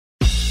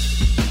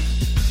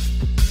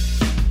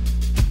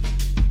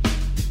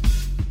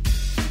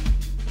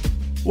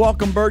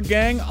Welcome, Bird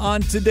Gang,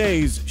 on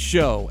today's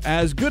show.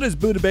 As good as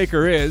Budda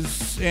Baker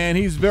is, and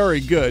he's very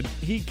good,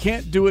 he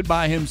can't do it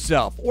by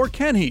himself. Or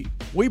can he?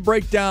 We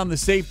break down the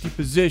safety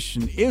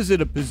position. Is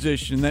it a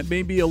position that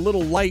may be a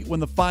little light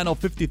when the final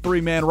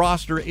 53-man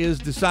roster is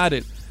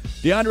decided?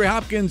 DeAndre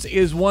Hopkins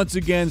is once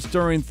again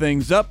stirring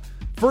things up.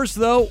 First,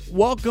 though,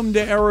 welcome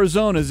to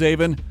Arizona,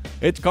 Zaven.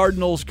 It's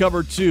Cardinals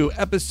Cover 2,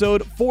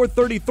 episode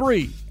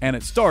 433, and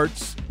it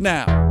starts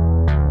now.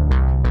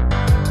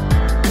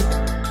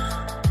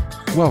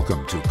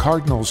 Welcome to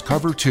Cardinals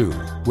Cover 2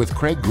 with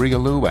Craig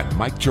Grialou and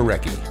Mike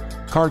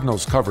Jurecki.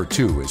 Cardinals Cover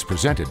 2 is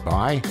presented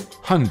by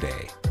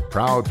Hyundai,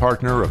 proud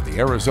partner of the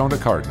Arizona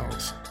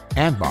Cardinals,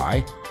 and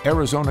by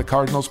Arizona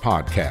Cardinals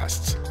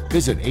Podcasts.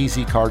 Visit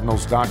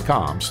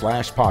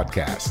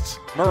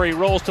azcardinals.com/podcasts. Murray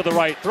rolls to the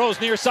right,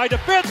 throws near side to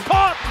Fitz,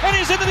 caught, and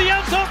he's into the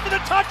end zone for the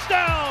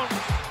touchdown!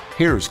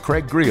 Here's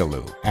Craig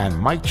Grialou and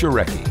Mike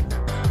Jurecki.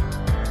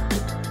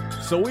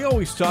 So we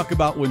always talk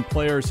about when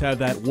players have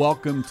that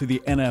welcome to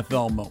the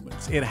NFL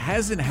moments. It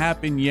hasn't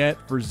happened yet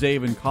for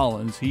Zaven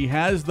Collins. He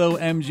has, though,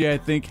 MJ, I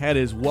think, had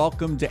his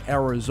welcome to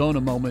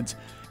Arizona moment,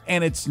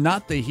 and it's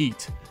not the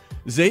heat.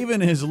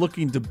 Zaven is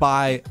looking to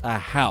buy a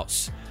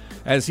house.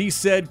 As he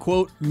said,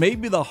 quote,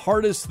 maybe the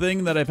hardest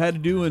thing that I've had to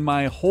do in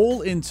my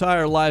whole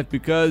entire life,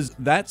 because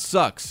that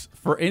sucks.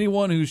 For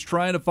anyone who's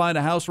trying to find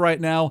a house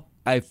right now,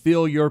 I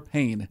feel your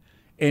pain.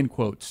 End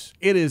quotes.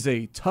 It is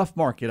a tough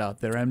market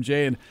out there,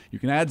 MJ, and you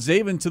can add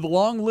Zaven to the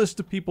long list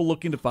of people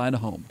looking to find a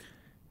home.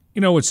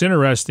 You know, what's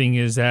interesting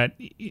is that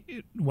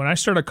when I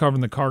started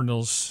covering the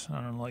Cardinals,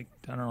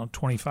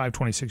 25,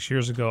 26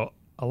 years ago,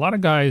 a lot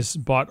of guys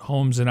bought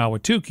homes in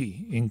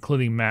Ahwatukee,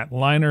 including Matt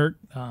Leinart.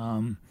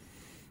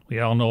 We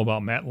all know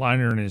about Matt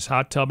Leinart and his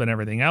hot tub and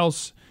everything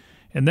else.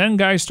 And then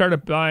guys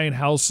started buying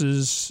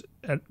houses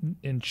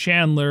in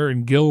Chandler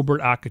and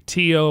Gilbert,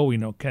 Ocotillo. We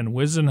know Ken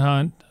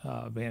Wisenhunt,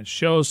 Vance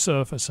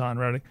Joseph, Hassan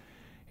Reddick.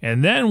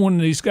 And then when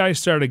these guys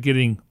started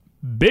getting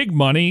big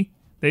money,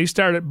 they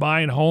started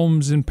buying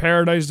homes in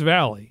Paradise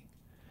Valley.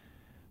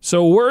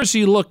 So where's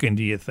he looking,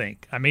 do you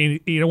think? I mean,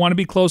 you don't want to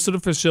be close to the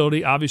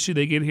facility. Obviously,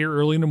 they get here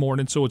early in the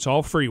morning, so it's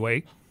all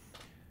freeway.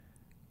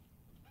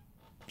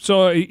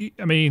 So,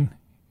 I mean,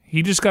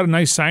 he just got a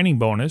nice signing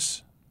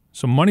bonus,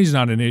 so money's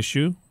not an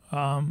issue.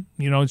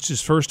 It's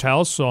his first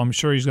house, so I'm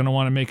sure he's going to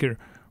want to make it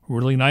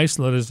really nice.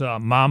 Let his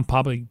mom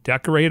probably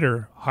decorate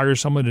or hire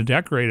someone to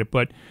decorate it.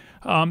 But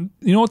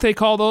you know what they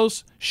call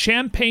those?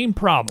 Champagne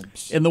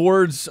problems. In the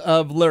words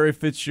of Larry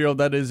Fitzgerald,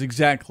 that is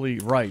exactly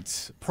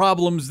right.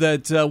 Problems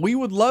that we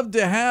would love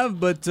to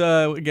have, but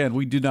again,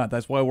 we do not.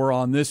 That's why we're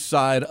on this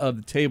side of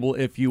the table,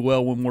 if you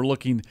will, when we're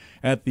looking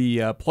at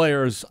the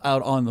players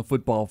out on the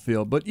football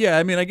field. But yeah,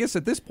 I mean, I guess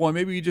at this point,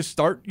 maybe you just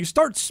start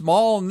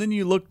small, and then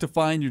you look to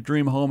find your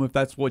dream home if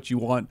that's what you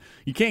want.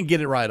 You can't get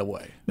it right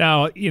away.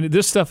 Now,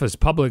 this stuff is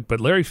public, but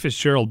Larry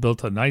Fitzgerald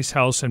built a nice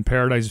house in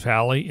Paradise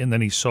Valley, and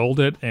then he sold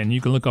it, and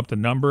you can look up the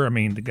number. I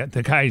mean,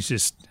 the guy's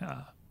just,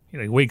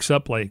 he wakes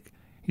up like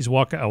he's a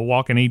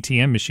walking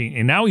ATM machine,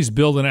 and now he's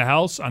building a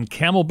house on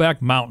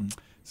Camelback Mountain.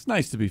 It's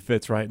nice to be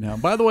Fitz right now.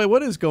 By the way,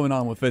 what is going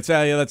on with Fitz?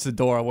 Yeah, that's the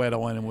door we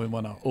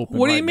want to open.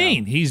 What do you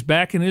mean? Now. He's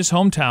back in his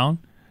hometown.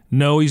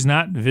 No, he's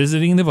not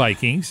visiting the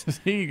Vikings.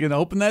 You can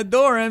open that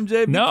door,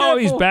 MJ. Be careful.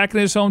 He's back in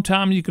his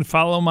hometown. You can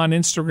follow him on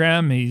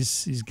Instagram.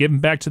 He's giving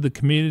back to the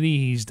community.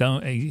 He's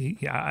done.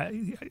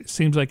 It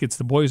seems like it's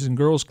the Boys and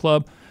Girls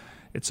Club.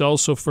 It's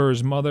also for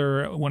his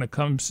mother when it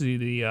comes to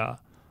the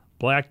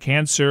black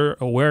cancer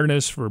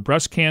awareness for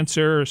breast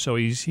cancer. So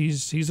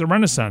he's a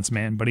Renaissance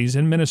man, but he's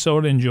in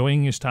Minnesota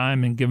enjoying his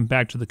time and giving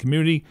back to the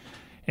community.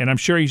 And I'm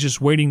sure he's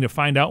just waiting to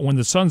find out when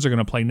the Suns are going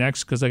to play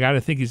next, because I got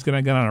to think he's going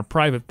to get on a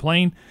private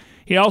plane.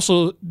 He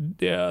also,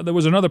 there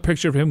was another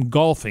picture of him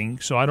golfing,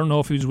 so I don't know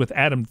if he was with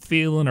Adam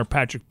Thielen or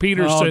Patrick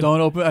Peterson. Oh,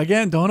 don't open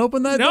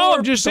that door. No,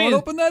 I'm just saying. Don't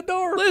open that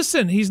door.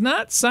 Listen, he's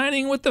not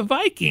signing with the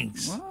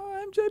Vikings. Well,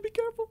 MJ, be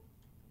careful.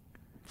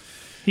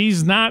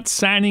 He's not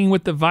signing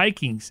with the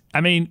Vikings.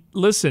 I mean,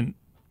 listen,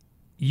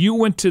 you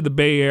went to the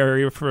Bay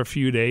Area for a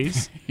few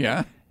days.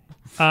 Yeah.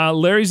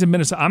 Larry's in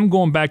Minnesota. I'm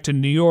going back to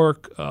New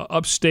York,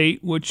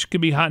 upstate, which could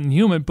be hot and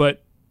humid,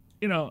 but,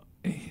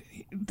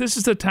 this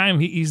is the time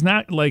he's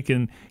not like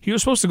he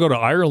was supposed to go to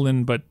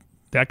Ireland, but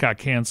that got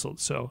canceled.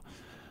 So,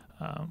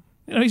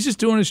 he's just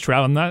doing his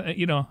travel. I'm not,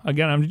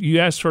 again, you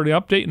asked for the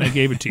update and I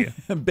gave it to you.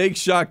 Big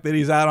shock that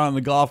he's out on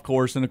the golf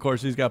course. And of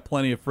course, he's got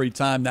plenty of free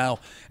time now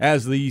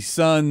as the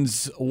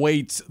Suns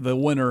wait the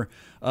winner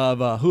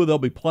of who they'll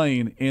be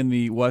playing in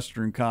the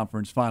Western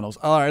Conference Finals.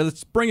 All right,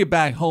 let's bring it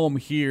back home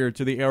here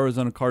to the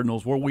Arizona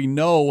Cardinals, where we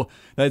know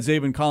that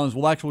Zaven Collins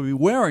will actually be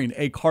wearing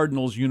a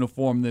Cardinals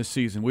uniform this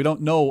season. We don't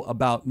know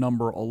about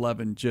number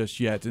 11 just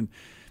yet, and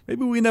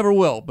maybe we never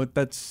will, but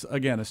that's,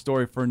 again, a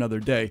story for another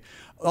day.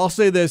 I'll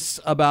say this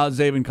about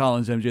Zaven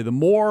Collins, MJ. The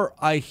more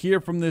I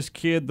hear from this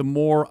kid, the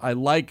more I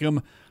like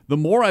him, the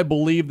more I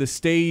believe the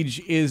stage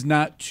is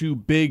not too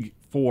big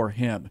for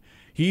him.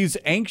 He's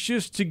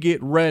anxious to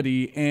get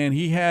ready, and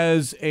he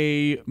has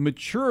a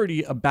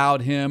maturity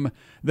about him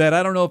that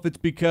I don't know if it's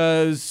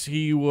because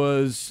he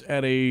was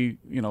at a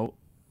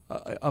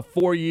a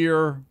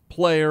 4-year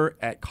player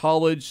at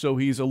college, so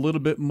he's a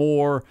little bit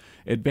more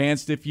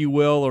advanced, if you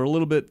will, or a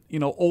little bit,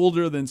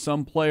 older than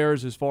some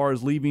players as far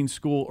as leaving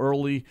school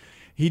early.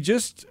 He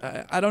just,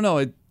 I don't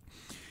know,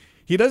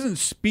 he doesn't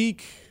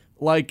speak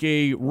like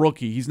a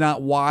rookie. He's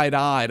not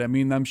wide-eyed. I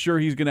mean, I'm sure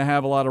he's going to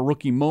have a lot of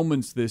rookie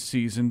moments this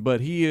season,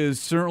 but he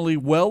is certainly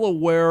well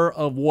aware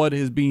of what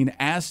is being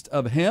asked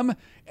of him,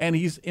 and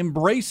he's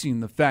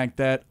embracing the fact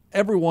that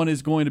everyone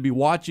is going to be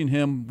watching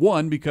him,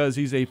 one, because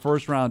he's a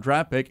first-round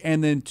draft pick,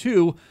 and then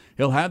two,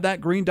 he'll have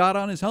that green dot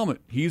on his helmet.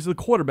 He's the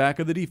quarterback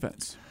of the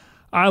defense.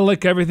 I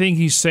like everything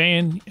he's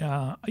saying.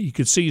 You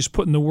can see he's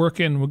putting the work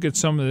in. We'll get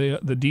some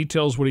of the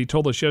details, what he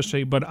told us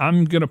yesterday, but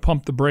I'm going to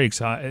pump the brakes.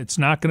 It's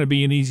not going to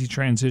be an easy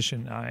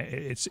transition.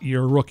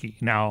 You're a rookie.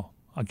 Now,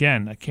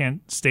 again, I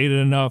can't state it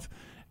enough,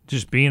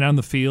 just being on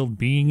the field,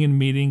 being in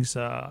meetings.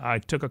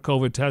 I took a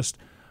COVID test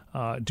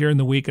during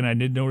the week, and I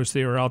did notice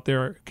they were out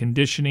there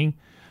conditioning.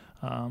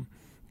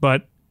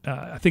 But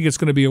I think it's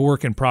going to be a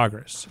work in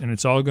progress, and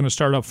it's all going to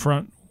start up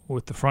front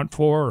with the front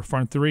four or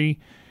front three,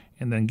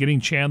 and then getting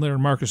Chandler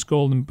and Marcus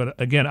Golden. But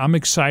again, I'm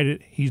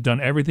excited. He's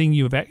done everything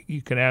you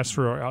could ask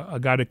for a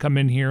guy to come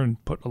in here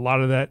and put a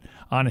lot of that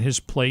on his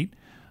plate.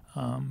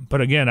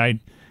 But again,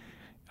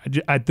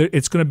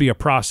 it's going to be a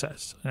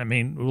process. I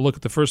mean, we'll look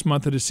at the first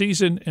month of the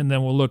season, and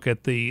then we'll look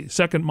at the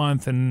second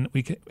month, and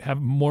we can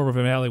have more of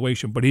an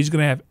evaluation. But he's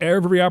going to have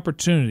every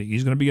opportunity.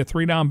 He's going to be a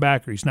 3-down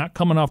backer. He's not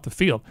coming off the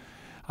field.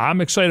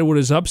 I'm excited with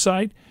his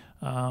upside.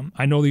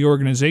 I know the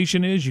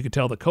organization is. You can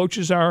tell the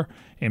coaches are.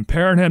 And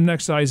pairing him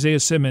next to Isaiah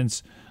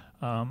Simmons,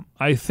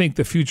 I think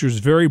the future is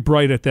very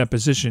bright at that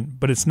position,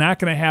 but it's not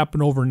going to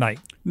happen overnight.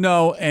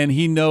 No, and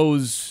he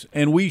knows,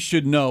 and we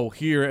should know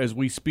here as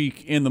we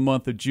speak in the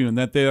month of June,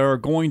 that there are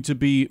going to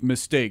be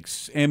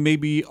mistakes, and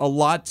maybe a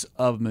lot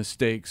of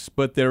mistakes,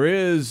 but there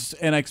is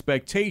an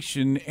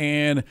expectation,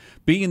 and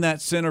being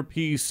that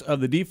centerpiece of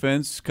the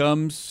defense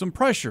comes some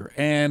pressure.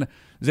 And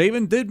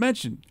Zaven did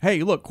mention,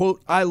 hey, look,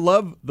 quote, I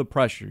love the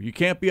pressure. You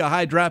can't be a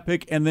high draft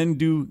pick and then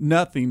do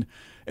nothing.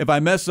 If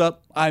I mess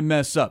up, I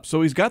mess up.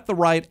 So he's got the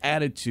right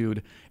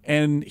attitude,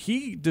 and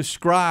he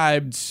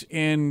described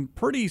in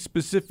pretty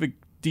specific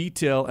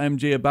detail,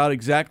 MJ, about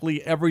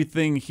exactly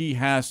everything he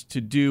has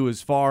to do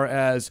as far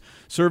as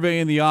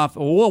surveying the offense.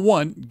 Well,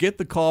 one, get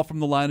the call from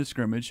the line of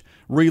scrimmage,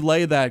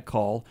 relay that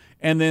call,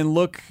 and then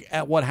look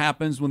at what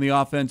happens when the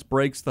offense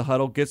breaks the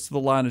huddle, gets to the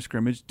line of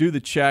scrimmage, do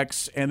the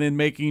checks, and then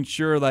making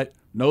sure that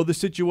know the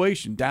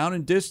situation, down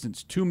and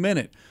distance,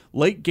 2-minute,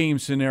 late game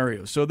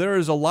scenarios. So there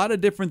is a lot of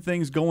different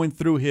things going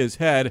through his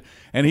head,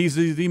 and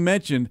he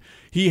mentioned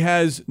he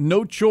has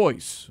no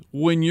choice.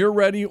 When you're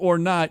ready or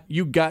not,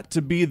 you got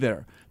to be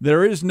there.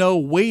 There is no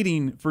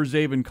waiting for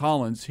Zaven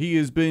Collins. He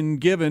has been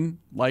given,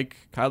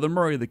 like Kyler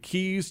Murray, the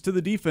keys to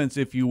the defense,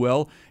 if you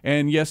will.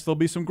 And yes, there'll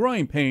be some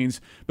growing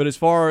pains, but as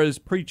far as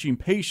preaching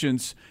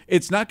patience,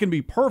 it's not going to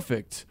be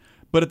perfect.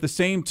 But at the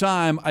same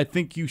time, I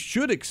think you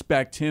should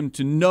expect him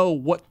to know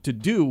what to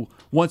do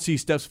once he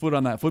steps foot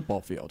on that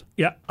football field.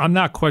 Yeah, I'm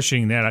not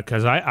questioning that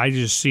because I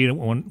just see it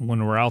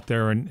when we're out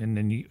there and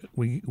then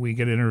we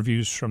get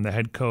interviews from the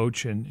head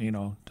coach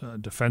and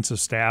defensive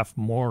staff,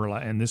 more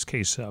in this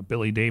case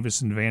Billy Davis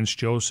and Vance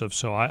Joseph.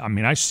 So I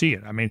mean I see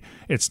it. I mean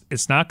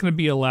it's not going to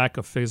be a lack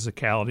of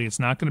physicality. It's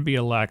not going to be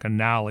a lack of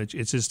knowledge.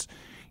 It's just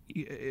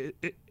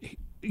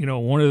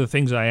one of the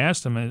things I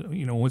asked him,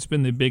 what's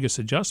been the biggest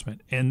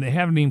adjustment? And they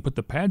haven't even put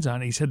the pads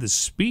on. He said the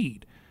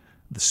speed,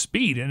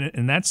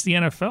 and that's the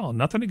NFL.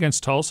 Nothing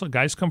against Tulsa.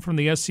 Guys come from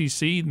the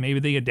SEC. Maybe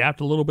they adapt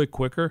a little bit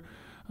quicker.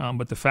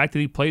 But the fact that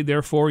he played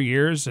there 4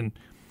 years and,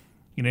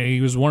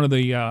 he was one of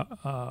the,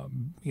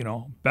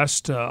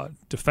 best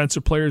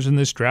defensive players in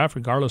this draft,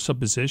 regardless of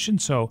position.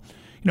 So,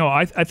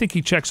 I think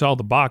he checks all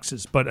the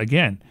boxes. But,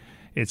 again,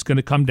 it's going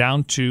to come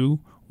down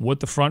to what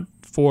the front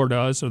four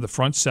does or the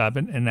front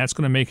seven, and that's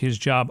going to make his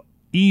job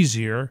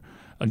easier.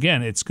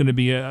 Again, it's going to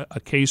be a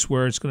case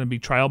where it's going to be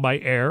trial by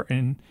error,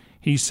 and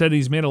he said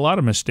he's made a lot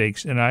of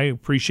mistakes, and I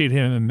appreciate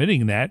him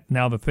admitting that.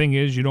 Now, the thing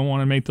is, you don't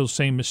want to make those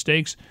same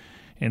mistakes,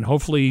 and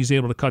hopefully he's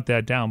able to cut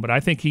that down. But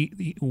I think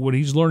what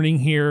he's learning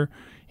here,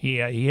 he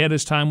had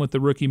his time with the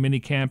rookie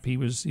minicamp. He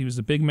was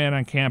the big man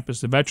on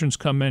campus. The veterans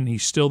come in.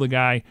 He's still the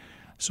guy.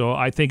 So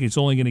I think it's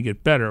only going to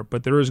get better,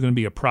 but there is going to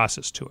be a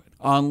process to it.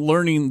 On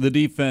learning the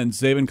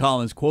defense, Zaven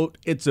Collins, quote,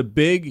 it's a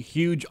big,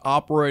 huge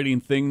operating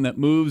thing that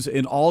moves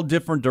in all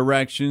different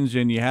directions,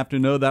 and you have to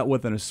know that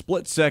within a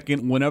split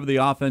second, whenever the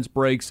offense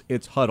breaks,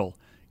 it's huddle,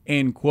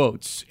 end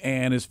quotes.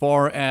 And as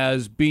far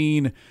as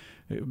being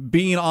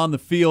on the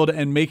field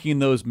and making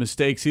those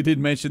mistakes, he did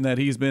mention that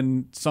he's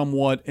been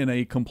somewhat in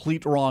a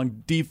complete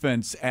wrong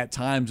defense at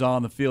times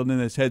on the field, and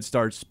then his head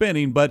starts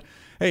spinning. But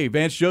hey,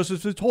 Vance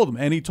Joseph has told him,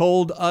 and he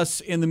told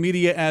us in the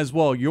media as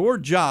well, your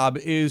job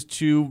is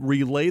to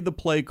relay the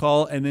play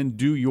call and then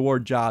do your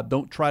job.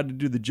 Don't try to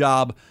do the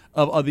job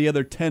of the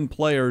other 10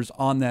 players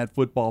on that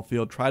football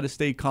field. Try to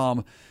stay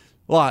calm.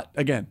 A lot,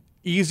 again,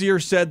 easier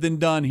said than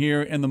done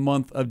here in the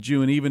month of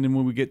June, even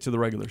when we get to the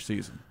regular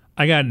season.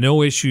 I got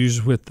no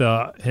issues with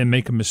him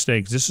making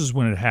mistakes. This is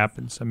when it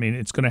happens. I mean,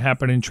 it's going to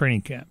happen in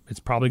training camp. It's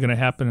probably going to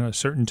happen at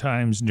certain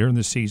times during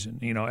the season.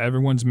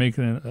 Everyone's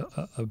making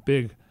a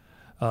big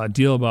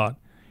deal about,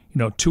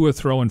 Tua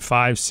throwing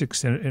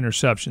 5-6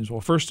 interceptions. Well,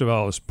 first of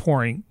all, it's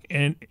pouring,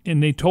 and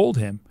they told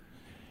him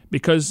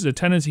because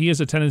he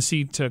has a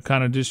tendency to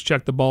kind of just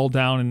check the ball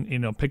down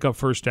and pick up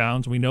first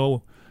downs. We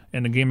know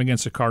in the game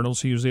against the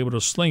Cardinals he was able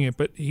to sling it,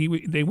 but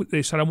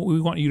they said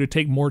we want you to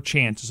take more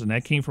chances, and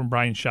that came from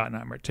Brian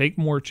Schottenheimer.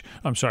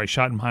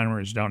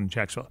 Schottenheimer is down in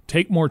Jacksonville.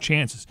 Take more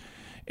chances,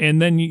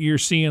 and then you're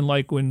seeing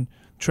like when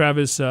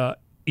Travis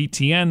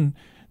Etienne.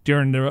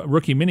 During the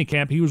rookie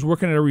minicamp, he was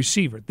working at a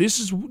receiver.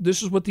 This is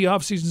what the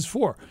offseason is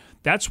for.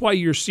 That's why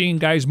you're seeing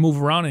guys move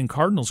around in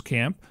Cardinals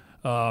camp,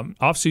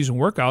 offseason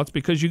workouts,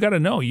 because you got to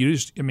know. They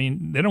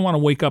don't want to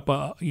wake up,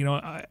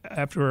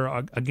 after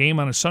a game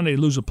on a Sunday,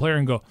 lose a player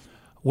and go,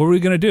 what are we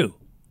going to do?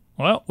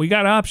 Well, we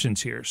got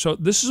options here. So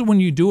this is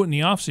when you do it in the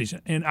offseason.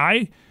 And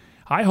I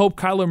hope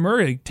Kyler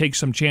Murray takes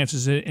some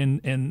chances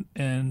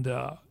and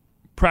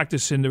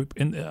practice in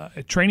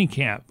training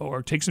camp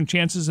or take some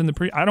chances in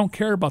the I don't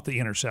care about the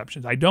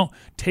interceptions. I don't.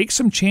 Take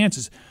some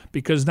chances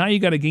because now you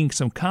got to gain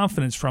some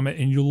confidence from it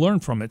and you learn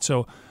from it.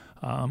 So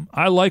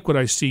I like what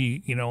I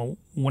see,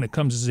 when it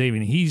comes to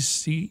Xavier.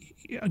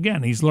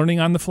 He's learning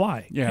on the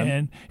fly. Yeah.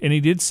 And he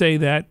did say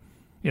that,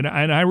 and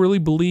I really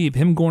believe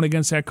him going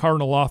against that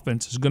Cardinal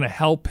offense is going to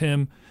help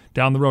him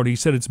down the road. He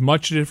said it's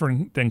much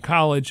different than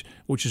college,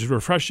 which is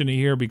refreshing to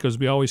hear because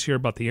we always hear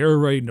about the air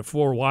raid and the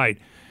 4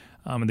 wide.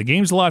 And the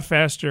game's a lot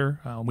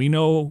faster. We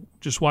know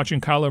just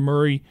watching Kyler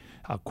Murray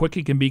how quick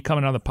he can be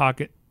coming out of the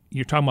pocket.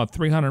 You're talking about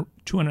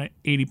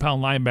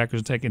 280-pound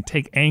linebackers that can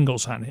take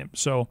angles on him.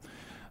 So,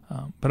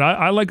 but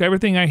I like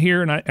everything I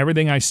hear and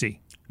everything I see.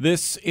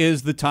 This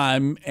is the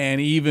time and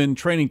even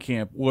training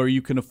camp where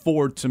you can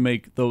afford to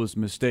make those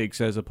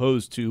mistakes as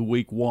opposed to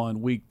week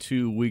 1, week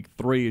 2, week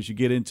 3 as you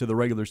get into the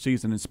regular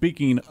season. And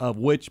speaking of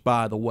which,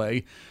 by the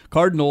way,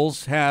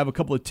 Cardinals have a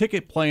couple of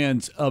ticket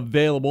plans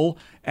available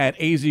at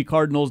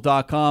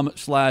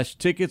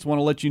azcardinals.com/tickets. Want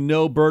to let you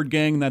know, Bird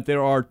Gang, that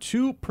there are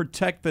 2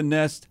 Protect the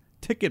Nest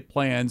ticket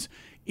plans.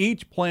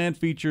 Each plan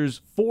features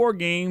 4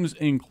 games,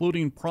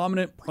 including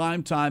prominent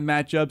primetime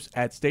matchups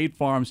at State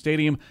Farm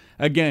Stadium.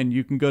 Again,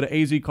 you can go to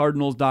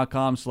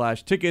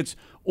azcardinals.com/tickets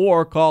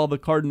or call the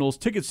Cardinals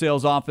ticket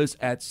sales office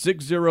at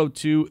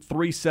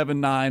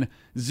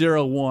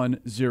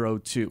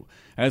 602-379-0102.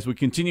 As we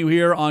continue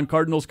here on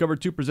Cardinals Cover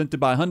 2, presented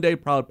by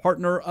Hyundai, proud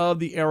partner of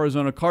the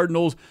Arizona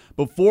Cardinals.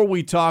 Before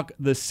we talk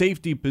the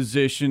safety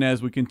position,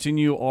 as we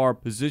continue our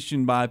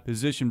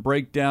position-by-position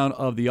breakdown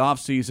of the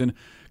offseason,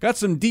 got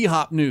some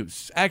D-Hop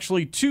news.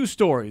 Actually, 2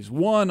 stories.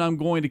 One I'm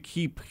going to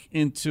keep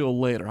until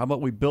later. How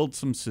about we build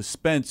some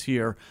suspense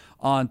here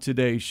on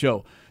today's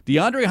show?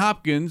 DeAndre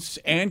Hopkins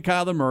and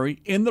Kyler Murray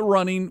in the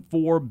running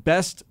for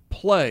best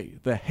play.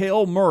 The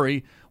Hail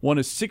Murray, one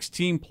of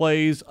 16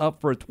 plays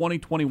up for a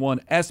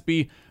 2021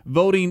 ESPY.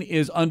 Voting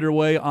is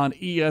underway on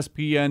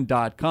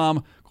ESPN.com.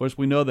 Of course,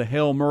 we know the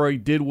Hail Murray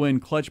did win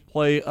Clutch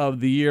Play of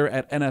the Year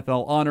at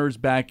NFL Honors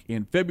back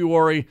in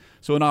February,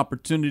 so an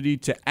opportunity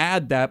to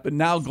add that, but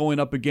now going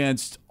up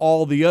against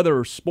all the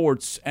other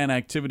sports and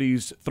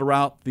activities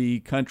throughout the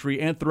country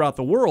and throughout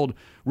the world,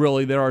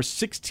 really. There are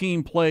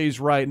 16 plays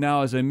right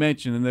now, as I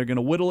mentioned, and they're going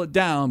to whittle it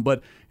down,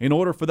 but in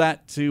order for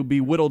that to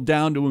be whittled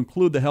down to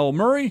include the Hail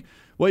Murray,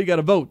 well, you got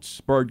to vote,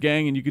 Bird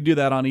Gang, and you can do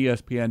that on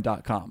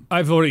ESPN.com.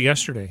 I voted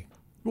yesterday.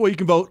 Well, you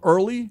can vote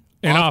early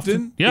and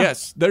often. Yeah.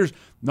 Yes, there's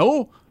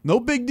no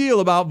big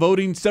deal about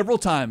voting several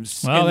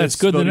times. Well, that's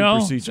good to know.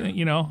 Procedure.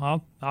 I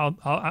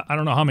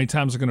don't know how many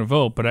times I'm going to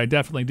vote, but I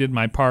definitely did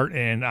my part,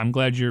 and I'm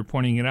glad you're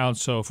pointing it out.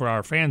 So for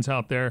our fans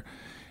out there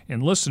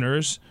and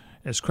listeners,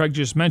 as Craig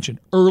just mentioned,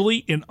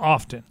 early and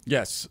often.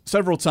 Yes,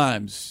 several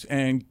times.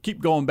 And keep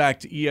going back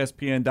to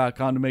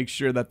ESPN.com to make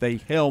sure that the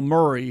Hail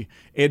Murray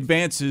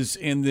advances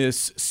in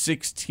this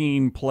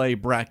 16-play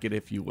bracket,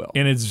 if you will.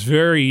 And it's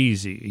very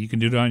easy. You can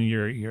do it on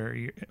your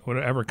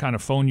whatever kind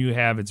of phone you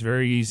have. It's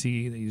very easy.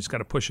 You just got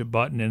to push a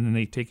button, and then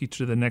they take you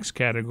to the next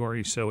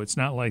category. So it's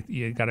not like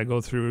you got to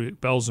go through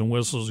bells and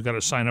whistles. You got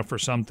to sign up for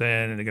something,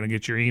 and they're going to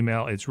get your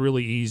email. It's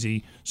really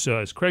easy. So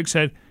as Craig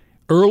said,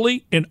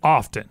 early and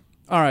often.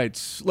 All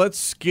right,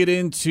 let's get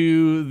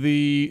into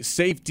the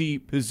safety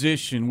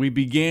position. We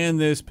began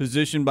this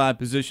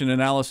position-by-position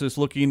analysis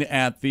looking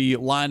at the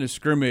line of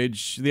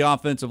scrimmage, the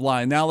offensive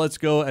line. Now let's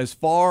go as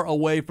far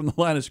away from the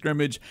line of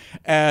scrimmage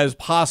as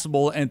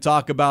possible and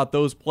talk about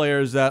those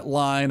players that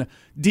line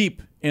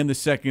deep in the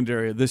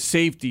secondary, the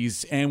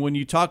safeties. And when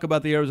you talk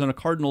about the Arizona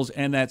Cardinals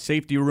and that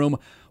safety room,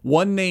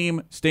 one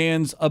name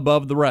stands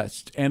above the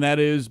rest, and that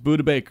is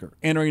Budda Baker,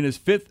 entering his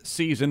 5th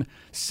season,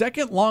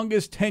 second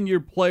longest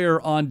tenured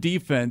player on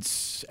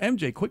defense.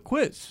 MJ, quick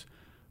quiz.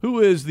 Who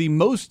is the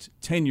most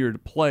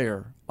tenured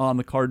player on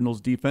the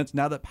Cardinals defense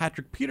now that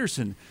Patrick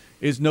Peterson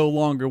is no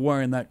longer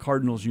wearing that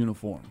Cardinals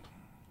uniform?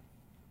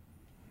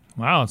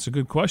 Wow, it's a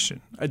good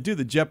question. I do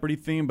the Jeopardy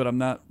theme, but I'm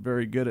not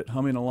very good at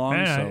humming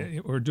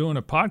along. We're doing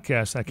a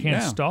podcast. I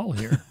can't stall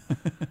here.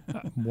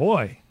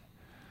 Boy.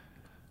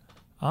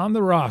 on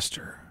the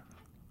roster.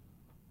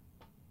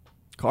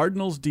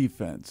 Cardinals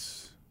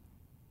defense.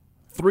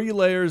 3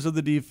 layers of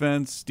the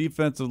defense: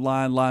 defensive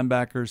line,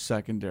 linebackers,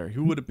 secondary.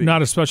 Who would it be?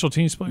 Not a special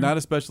teams player? Not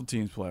a special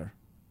teams player.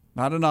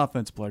 Not an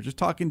offense player. Just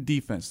talking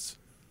defense.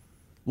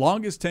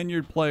 Longest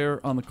tenured player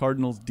on the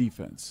Cardinals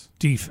defense.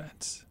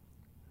 Defense.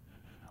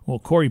 Well,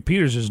 Corey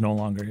Peters is no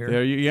longer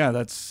here.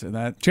 That's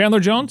that. Chandler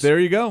Jones? There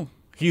you go.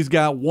 He's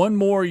got 1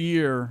 more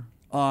year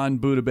on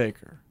Budda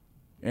Baker.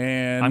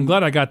 And I'm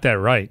glad I got that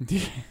right.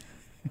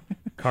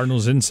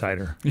 Cardinals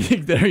insider.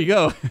 There you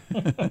go.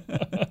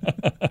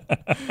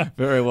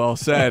 Very well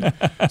said.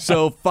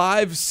 So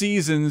 5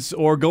 seasons,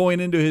 or going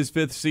into his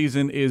 5th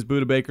season, is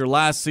Budda Baker.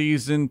 Last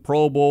season,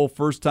 Pro Bowl,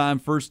 first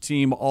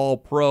team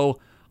All-Pro.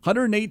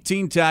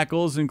 118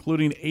 tackles,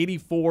 including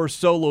 84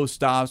 solo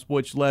stops,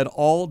 which led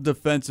all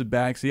defensive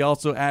backs. He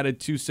also added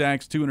 2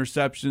 sacks, 2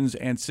 interceptions,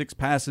 and 6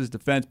 passes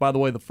defense. By the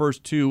way, the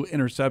first 2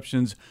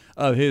 interceptions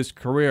of his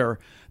career.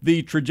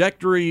 The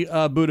trajectory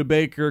of Budda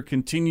Baker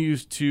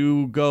continues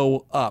to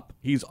go up.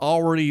 He's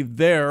already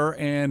there,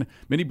 and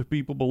many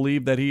people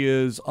believe that he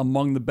is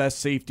among the best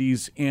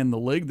safeties in the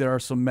league. There are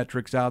some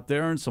metrics out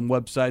there and some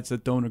websites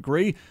that don't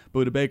agree.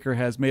 Budda Baker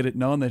has made it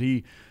known that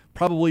he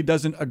probably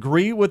doesn't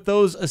agree with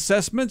those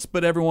assessments,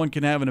 but everyone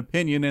can have an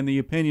opinion, and the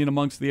opinion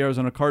amongst the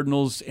Arizona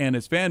Cardinals and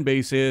its fan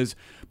base is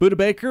Budda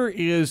Baker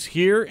is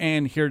here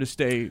and here to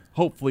stay,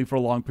 hopefully for a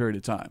long period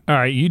of time. All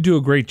right, you do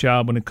a great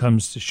job when it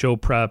comes to show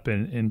prep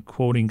and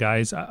quoting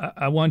guys.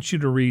 I want you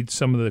to read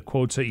some of the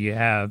quotes that you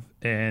have,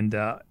 and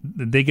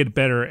they get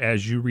better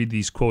as you read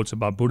these quotes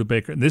about Budda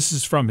Baker. This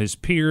is from his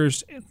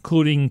peers,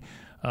 including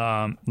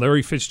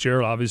Larry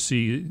Fitzgerald,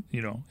 obviously,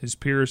 his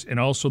peers, and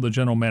also the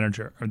general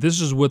manager.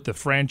 This is what the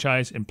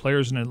franchise and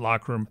players in the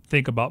locker room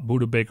think about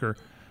Budda Baker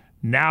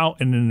now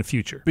and in the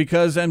future.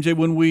 Because, MJ,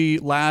 when we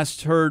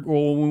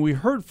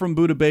heard from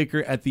Budda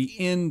Baker at the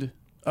end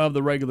of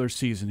the regular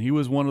season, he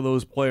was one of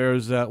those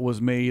players that was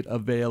made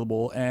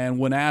available. And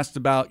when asked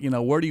about,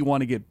 where do you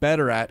want to get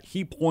better at,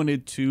 he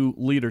pointed to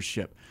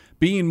leadership.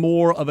 Being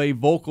more of a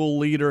vocal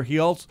leader.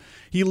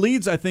 He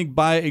leads, I think,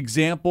 by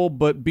example,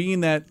 but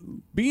being that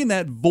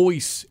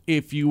voice,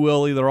 if you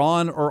will, either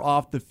on or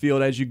off the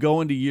field as you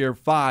go into year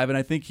 5. And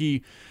I think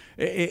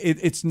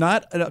it's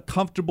not a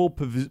comfortable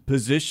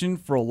position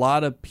for a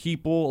lot of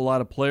people, a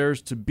lot of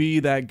players, to be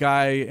that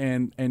guy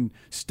and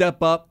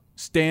step up,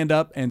 stand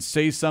up, and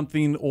say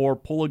something, or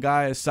pull a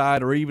guy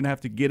aside, or even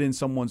have to get in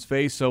someone's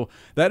face. So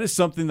that is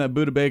something that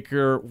Budda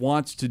Baker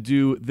wants to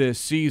do this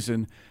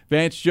season.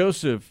 Vance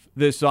Joseph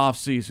this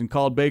offseason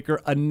called Baker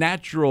a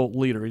natural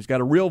leader. He's got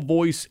a real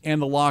voice in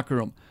the locker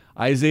room.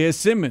 Isaiah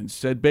Simmons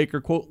said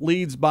Baker, quote,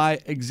 leads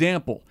by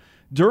example.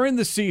 During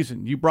the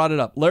season, you brought it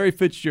up, Larry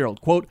Fitzgerald,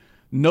 quote,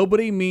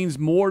 nobody means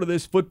more to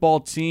this football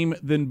team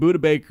than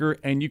Budda Baker,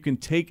 and you can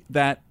take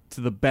that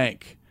to the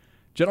bank.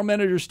 General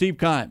Manager Steve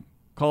Keim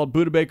called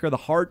Budda Baker the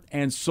heart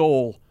and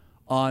soul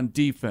on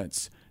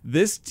defense.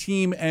 This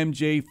team,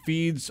 MJ,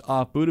 feeds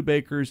off Budda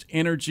Baker's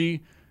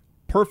energy.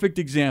 Perfect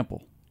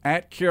example.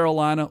 At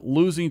Carolina,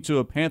 losing to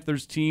a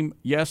Panthers team.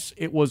 Yes,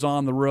 it was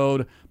on the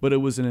road, but it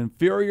was an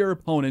inferior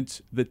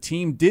opponent. The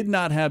team did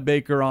not have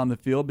Baker on the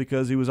field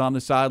because he was on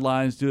the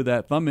sidelines due to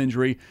that thumb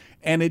injury,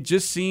 and it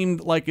just seemed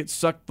like it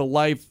sucked the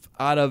life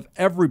out of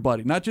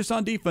everybody, not just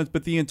on defense,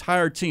 but the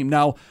entire team.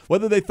 Now,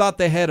 whether they thought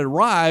they had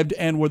arrived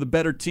and were the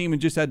better team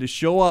and just had to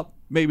show up,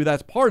 maybe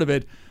that's part of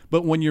it,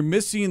 but when you're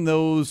missing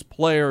those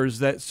players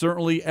that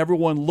certainly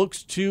everyone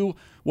looks to,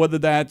 whether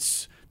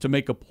that's to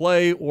make a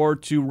play or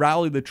to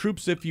rally the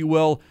troops, if you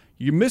will,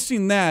 you're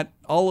missing that.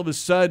 All of a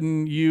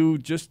sudden, you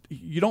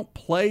don't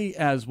play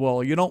as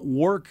well. You don't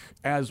work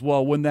as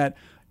well when that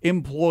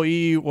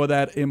employee or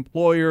that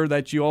employer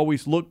that you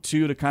always look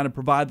to kind of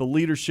provide the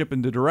leadership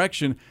and the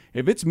direction,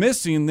 if it's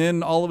missing,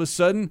 then all of a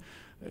sudden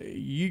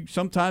you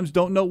sometimes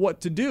don't know what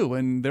to do.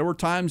 And there were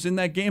times in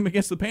that game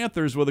against the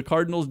Panthers where the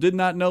Cardinals did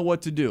not know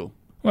what to do.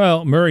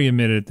 Well, Murray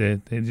admitted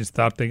that they just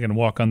thought they could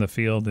walk on the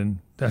field, and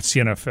that's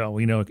the NFL.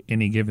 We know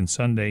any given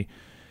Sunday.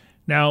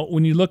 Now,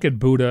 when you look at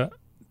Budda,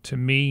 to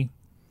me,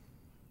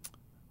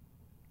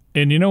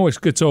 and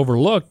what gets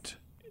overlooked,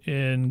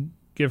 and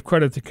give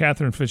credit to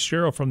Catherine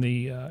Fitzgerald from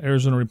the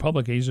Arizona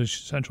Republic,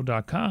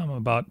 AsiaCentral.com,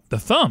 about the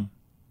thumb.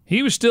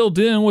 He was still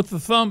dealing with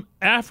the thumb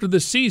after the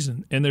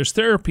season, and there's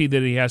therapy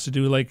that he has to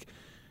do, like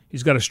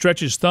he's got to stretch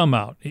his thumb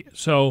out.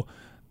 So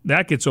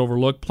that gets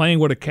overlooked, playing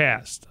with a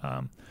cast.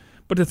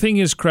 But the thing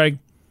is, Craig,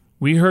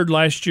 we heard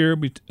last year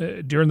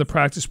during the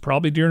practice,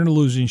 probably during the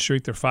losing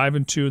streak, they're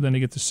 5-2, then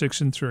they get to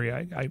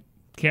 6-3. I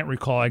can't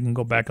recall. I can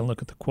go back and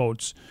look at the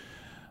quotes.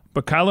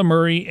 But Kyler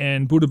Murray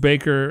and Budda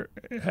Baker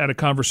had a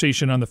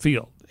conversation on the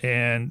field,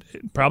 and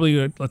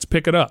probably let's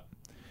pick it up.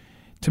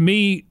 To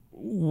me,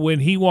 when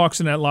he walks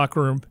in that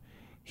locker room,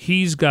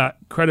 he's got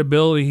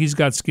credibility. He's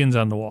got skins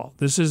on the wall.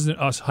 This isn't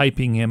us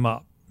hyping him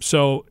up.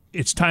 So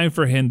it's time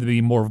for him to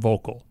be more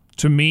vocal.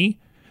 To me,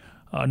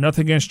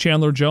 nothing against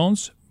Chandler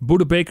Jones.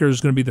 Budda Baker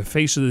is going to be the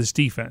face of this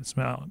defense.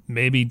 Now,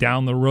 maybe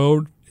down the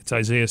road, it's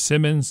Isaiah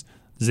Simmons,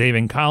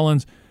 Zaven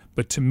Collins.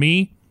 But to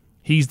me,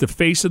 he's the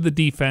face of the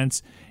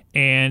defense,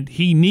 and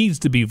he needs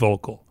to be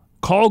vocal.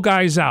 Call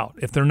guys out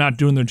if they're not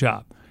doing their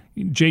job.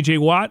 J.J.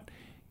 Watt,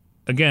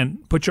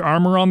 again, put your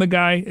arm around the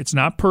guy. It's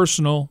not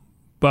personal,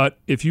 but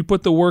if you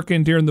put the work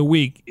in during the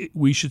week,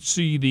 we should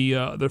see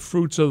the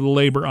fruits of the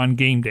labor on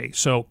game day.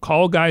 So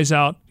call guys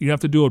out. You have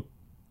to do it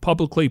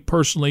publicly,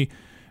 personally,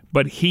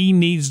 but he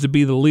needs to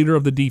be the leader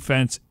of the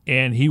defense,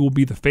 and he will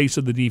be the face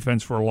of the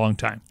defense for a long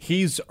time.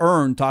 He's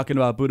earned, talking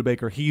about Budda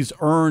Baker, he's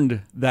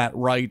earned that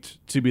right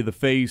to be the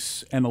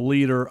face and the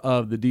leader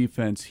of the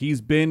defense.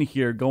 He's been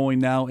here going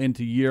now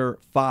into year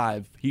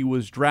 5. He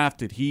was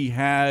drafted. He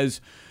has,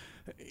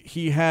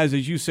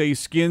 as you say,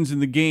 skins in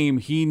the game.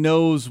 He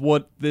knows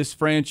what this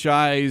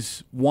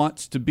franchise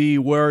wants to be,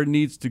 where it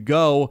needs to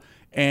go,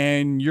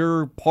 and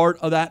you're part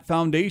of that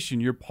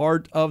foundation. You're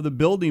part of the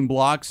building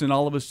blocks, and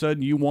all of a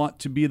sudden you want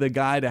to be the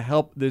guy to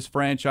help this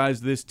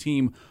franchise, this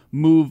team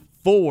move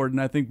forward. And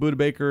I think Budda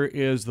Baker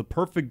is the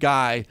perfect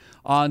guy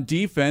on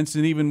defense,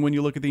 and even when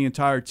you look at the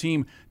entire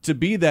team, to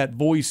be that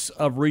voice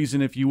of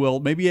reason, if you will,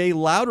 maybe a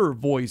louder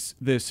voice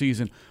this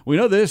season. We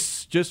know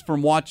this just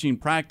from watching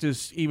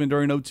practice, even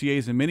during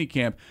OTAs and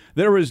minicamp.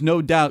 There is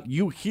no doubt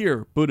you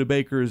hear Budda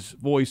Baker's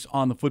voice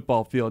on the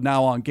football field.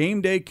 Now on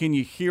game day, can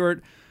you hear it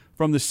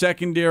from the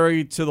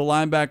secondary to the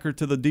linebacker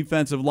to the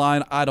defensive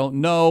line? I don't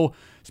know,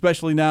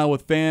 especially now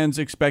with fans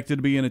expected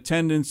to be in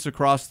attendance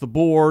across the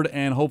board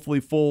and hopefully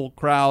full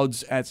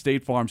crowds at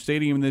State Farm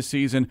Stadium this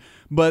season.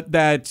 But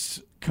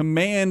that's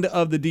command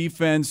of the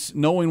defense,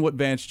 knowing what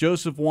Vance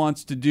Joseph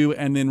wants to do,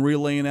 and then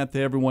relaying that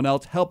to everyone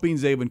else, helping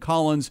Zaven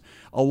Collins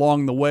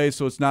along the way.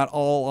 So it's not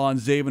all on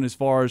Zaven as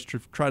far as to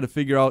try to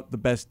figure out the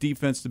best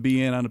defense to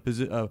be in on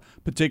a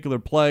particular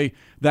play.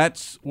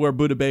 That's where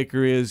Budda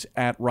Baker is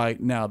at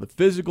right now. The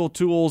physical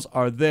tools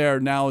are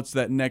there. Now it's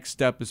that next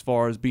step as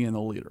far as being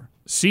the leader.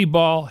 See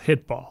ball,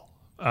 hit ball.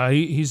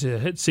 He's a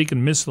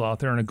hit-seeking missile out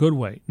there in a good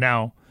way.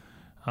 Now,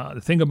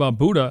 the thing about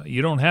Budda,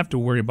 you don't have to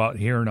worry about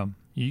hearing him.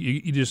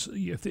 You just,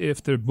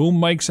 if the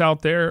boom mic's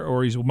out there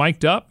or he's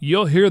mic'd up,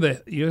 you'll hear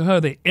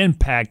the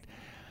impact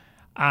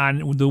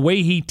on the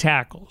way he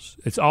tackles.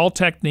 It's all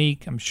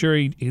technique. I'm sure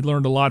he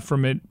learned a lot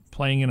from it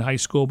playing in high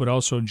school, but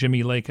also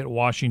Jimmy Lake at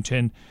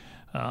Washington.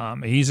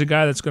 He's a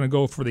guy that's going to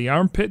go for the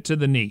armpit to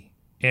the knee,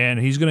 and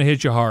he's going to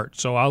hit you hard.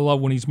 So I love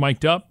when he's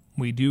mic'd up.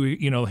 We do,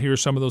 hear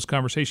some of those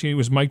conversations. He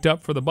was mic'd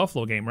up for the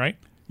Buffalo game, right?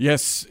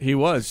 Yes, he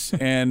was,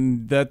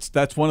 and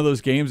that's one of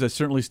those games that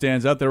certainly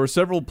stands out. There were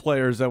several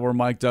players that were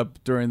mic'd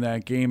up during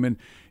that game, and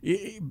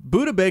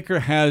Budda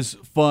Baker has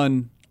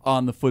fun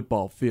on the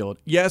football field.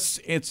 Yes,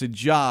 it's a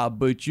job,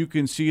 but you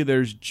can see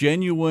there's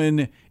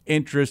genuine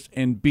interest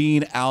in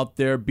being out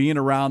there, being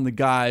around the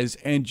guys,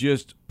 and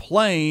just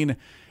playing.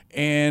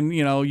 And,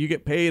 you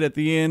get paid at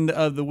the end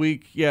of the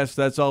week. Yes,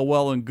 that's all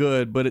well and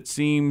good, but it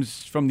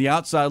seems from the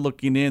outside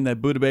looking in that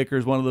Budda Baker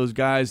is one of those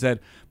guys that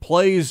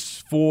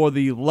plays for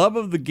the love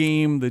of the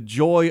game, the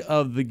joy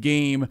of the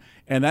game,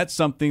 and that's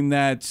something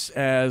that,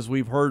 as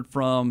we've heard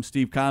from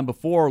Steve Kahn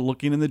before,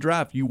 looking in the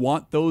draft, you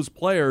want those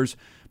players,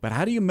 but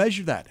how do you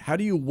measure that? How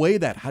do you weigh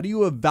that? How do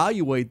you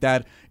evaluate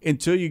that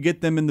until you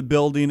get them in the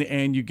building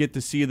and you get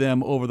to see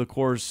them over the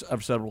course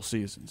of several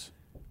seasons?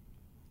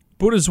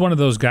 Budda's one of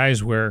those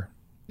guys where,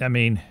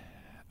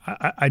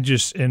 I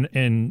just,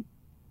 and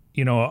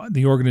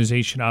the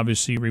organization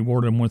obviously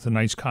rewarded him with a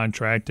nice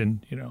contract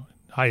and,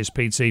 highest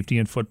paid safety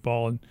in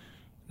football. And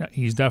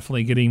he's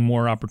definitely getting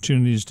more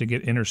opportunities to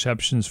get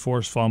interceptions,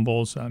 force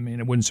fumbles.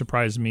 It wouldn't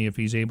surprise me if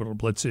he's able to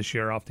blitz this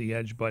year off the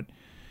edge. But,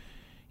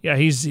 yeah,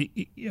 you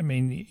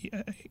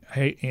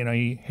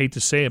hate to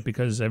say it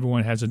because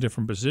everyone has a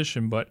different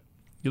position, but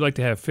you'd like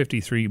to have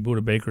 53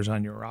 Budda Bakers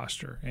on your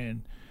roster.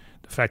 And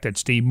the fact that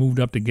Steve moved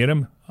up to get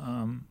him,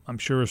 I'm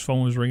sure his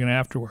phone was ringing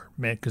afterward,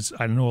 man, because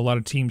I know a lot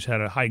of teams had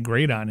a high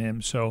grade on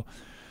him. So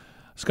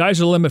sky's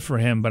the limit for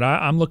him, but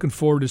I'm looking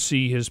forward to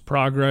see his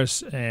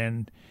progress,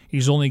 and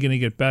he's only going to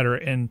get better.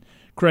 And,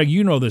 Craig,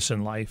 you know this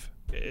in life.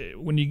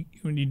 When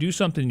you do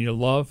something you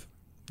love,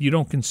 you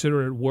don't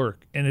consider it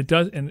work. And it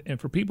does. And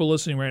for people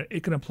listening, right,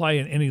 it can apply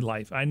in any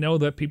life. I know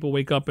that people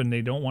wake up and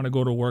they don't want to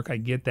go to work. I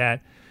get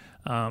that.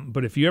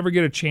 But if you ever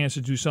get a chance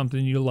to do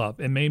something you love,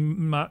 it may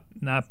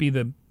not be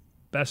the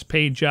best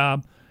paid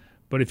job,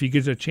 but if you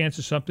get a chance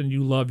of something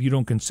you love, you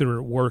don't consider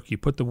it work. You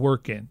put the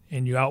work in,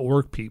 and you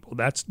outwork people.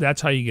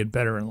 That's how you get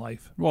better in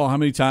life. Well, how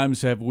many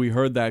times have we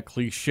heard that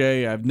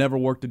cliche, I've never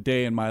worked a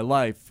day in my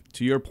life?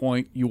 To your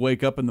point, you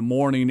wake up in the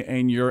morning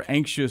and you're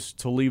anxious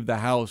to leave the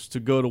house, to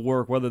go to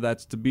work, whether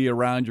that's to be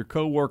around your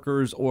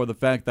coworkers or the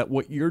fact that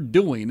what you're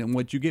doing and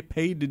what you get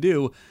paid to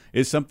do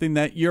is something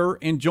that you're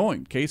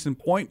enjoying. Case in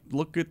point,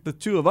 look at the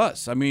two of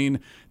us.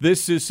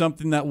 This is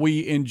something that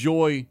we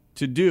enjoy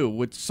to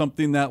do. It's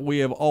something that we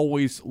have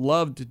always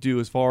loved to do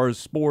as far as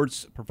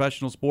sports,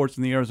 professional sports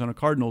in the Arizona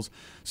Cardinals.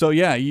 So,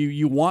 yeah,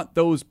 you want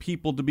those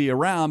people to be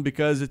around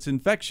because it's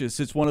infectious.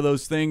 It's one of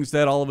those things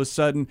that all of a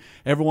sudden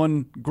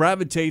everyone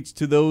gravitates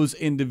to those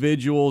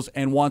individuals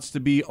and wants to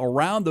be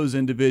around those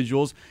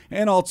individuals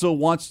and also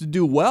wants to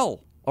do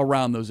well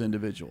around those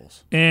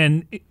individuals.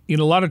 And a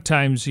lot of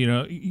times,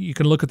 you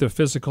can look at the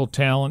physical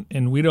talent,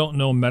 and we don't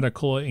know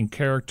medical and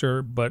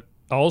character, but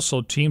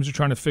also teams are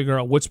trying to figure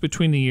out what's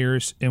between the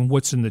ears and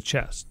what's in the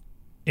chest.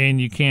 And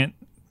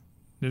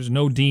there's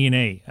no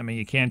DNA. I mean,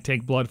 you can't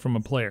take blood from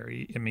a player.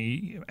 I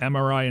mean,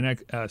 MRI and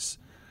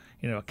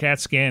a CAT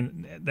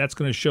scan, that's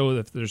going to show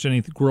if there's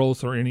any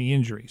growth or any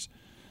injuries.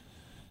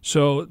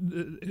 So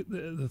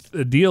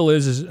the deal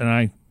is,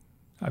 and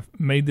I've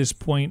made this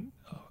point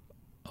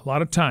a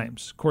lot of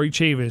times. Corey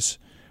Chavis,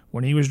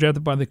 when he was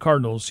drafted by the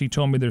Cardinals, he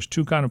told me there's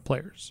two kind of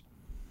players.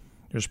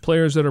 There's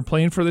players that are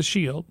playing for the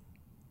Shield,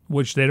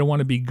 which they don't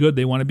want to be good,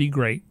 they want to be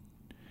great.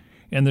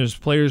 And there's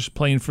players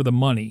playing for the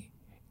money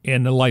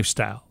and the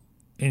lifestyle.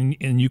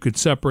 And you could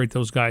separate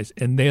those guys.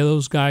 And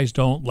those guys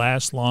don't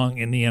last long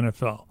in the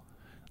NFL.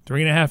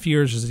 3.5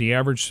 years is the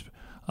average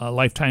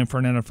lifetime for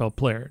an NFL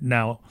player.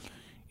 Now,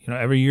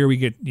 every year we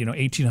get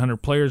 1,800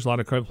 players. A lot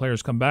of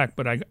players come back,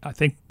 but I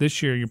think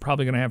this year you're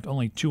probably going to have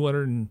only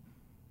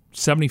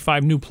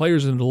 275 new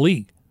players in the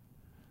league.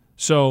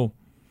 So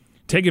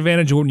take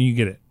advantage of when you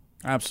get it.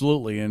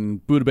 Absolutely,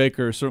 and Budda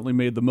Baker certainly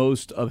made the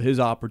most of his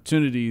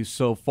opportunities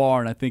so far,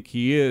 and I think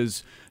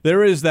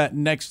there is that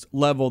next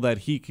level that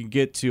he can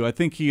get to. I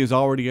think he is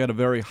already at a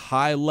very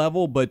high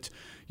level, but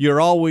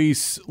you're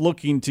always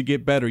looking to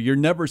get better. You're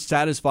never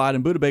satisfied,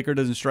 and Budda Baker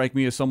doesn't strike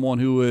me as someone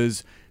who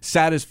is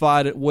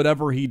satisfied at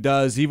whatever he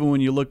does, even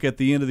when you look at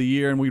the end of the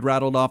year and we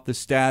rattled off the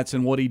stats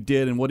and what he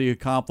did and what he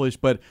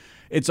accomplished. But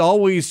it's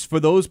always for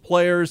those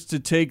players to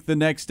take the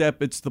next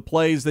step. It's the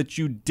plays that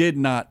you did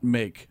not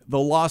make, the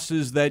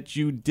losses that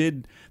you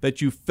did, that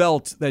you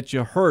felt, that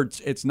you hurt.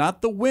 It's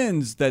not the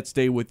wins that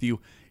stay with you.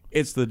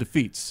 It's the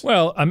defeats.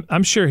 Well,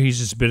 I'm sure he's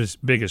his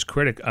biggest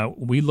critic.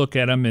 We look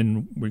at him,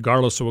 and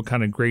regardless of what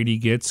kind of grade he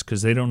gets,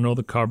 because they don't know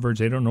the coverage,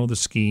 they don't know the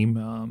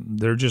scheme,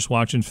 they're just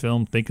watching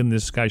film thinking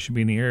this guy should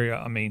be in the area.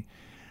 I mean,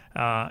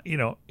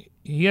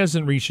 he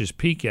hasn't reached his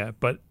peak yet,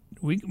 but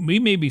we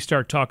maybe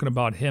start talking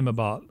about him,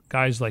 about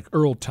guys like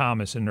Earl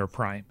Thomas in their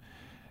prime,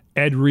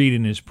 Ed Reed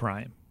in his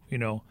prime.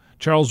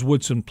 Charles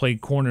Woodson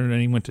played corner and then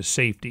he went to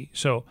safety.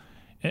 So,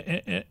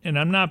 and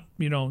I'm not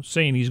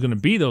saying he's going to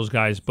be those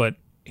guys, but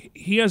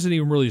he hasn't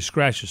even really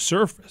scratched the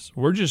surface.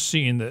 We're just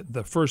seeing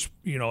the first,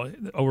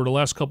 over the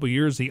last couple of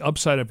years, the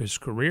upside of his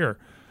career.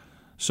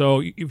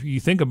 So if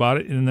you think about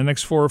it, in the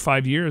next 4 or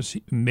 5 years,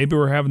 maybe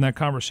we're having that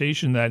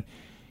conversation that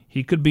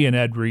he could be an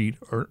Ed Reed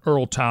or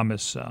Earl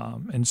Thomas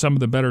and some of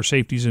the better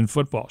safeties in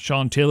football.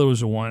 Sean Taylor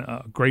was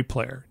a great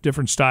player,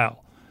 different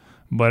style.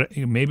 But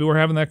maybe we're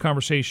having that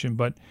conversation.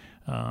 But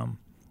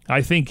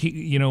I think,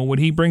 what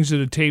he brings to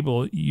the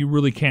table, you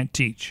really can't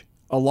teach.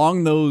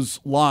 Along those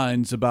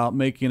lines about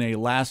making a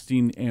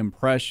lasting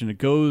impression, it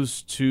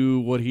goes to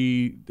what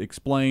he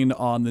explained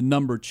on the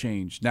number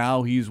change.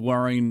 Now he's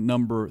wearing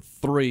number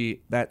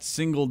 3, that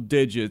single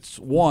digits.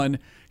 1,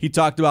 he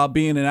talked about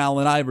being an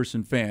Allen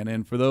Iverson fan,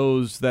 and for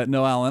those that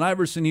know Allen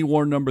Iverson, he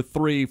wore number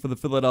 3 for the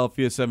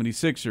Philadelphia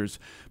 76ers.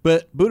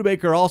 But Budda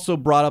Baker also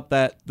brought up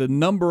that the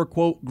number,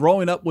 quote,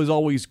 growing up was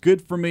always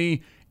good for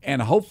me,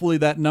 and hopefully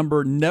that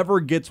number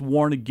never gets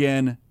worn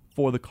again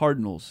for the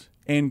Cardinals,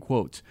 end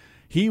quote.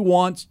 He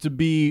wants to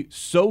be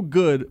so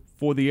good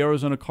for the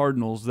Arizona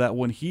Cardinals that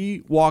when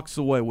he walks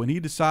away, when he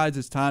decides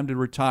it's time to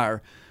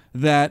retire,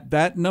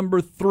 that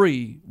number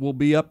 3 will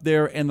be up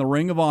there in the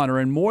Ring of Honor.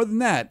 And more than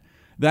that,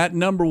 that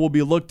number will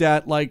be looked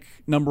at like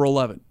number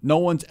 11. No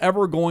one's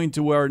ever going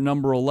to wear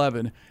number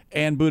 11.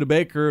 And Budda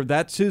Baker,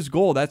 that's his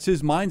goal. That's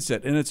his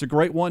mindset. And it's a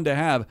great one to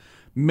have.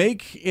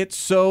 Make it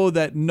so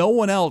that no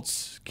one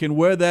else can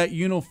wear that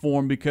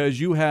uniform because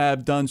you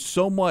have done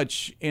so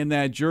much in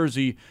that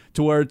jersey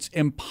to where it's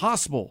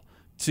impossible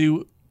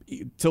to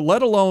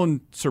let alone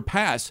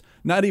surpass,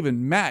 not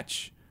even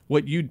match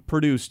what you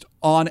produced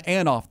on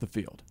and off the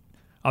field.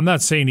 I'm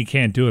not saying he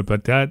can't do it,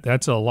 but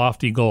that's a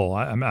lofty goal.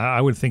 I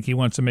would think he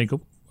wants to make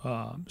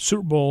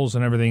Super Bowls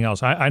and everything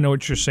else. I know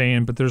what you're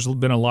saying, but there's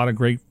been a lot of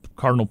great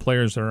Cardinal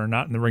players that are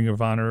not in the Ring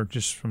of Honor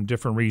just from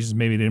different reasons.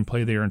 Maybe they didn't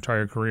play their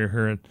entire career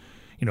here at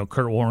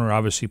Kurt Warner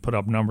obviously put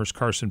up numbers,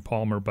 Carson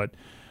Palmer, but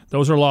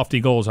those are lofty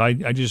goals. I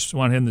just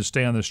want him to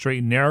stay on the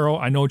straight and narrow.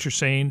 I know what you're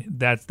saying.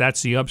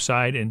 That's the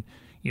upside, and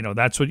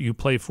that's what you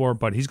play for,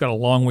 but he's got a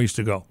long ways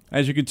to go.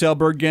 As you can tell,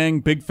 Bird Gang,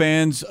 big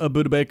fans of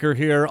Budda Baker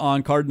here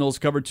on Cardinals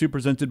Cover 2,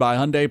 presented by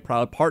Hyundai,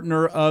 proud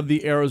partner of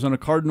the Arizona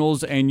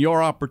Cardinals, and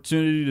your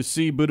opportunity to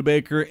see Budda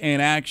Baker in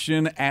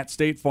action at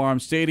State Farm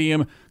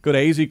Stadium. Go to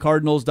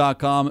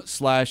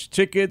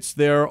azcardinals.com/tickets.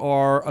 There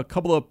are a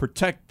couple of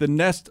Protect the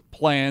Nest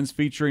plans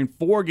featuring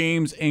 4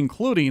 games,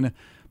 including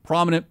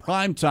prominent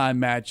primetime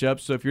matchups.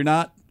 So if you're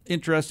not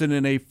interested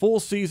in a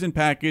full season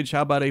package,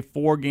 how about a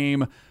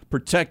 4-game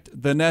Protect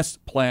the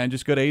Nest plan?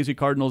 Just go to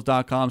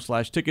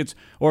azcardinals.com/tickets,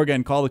 or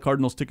again, call the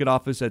Cardinals ticket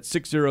office at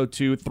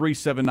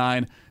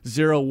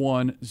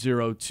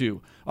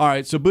 602-379-0102. All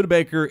right, so Budda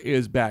Baker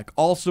is back.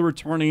 Also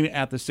returning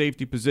at the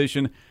safety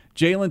position,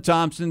 Jalen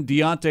Thompson,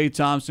 Deontay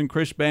Thompson,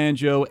 Chris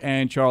Banjo,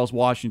 and Charles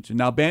Washington.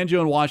 Now, Banjo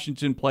and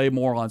Washington play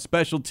more on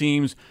special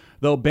teams.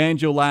 though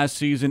Banjo last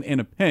season in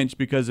a pinch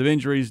because of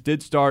injuries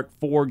did start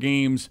 4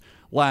 games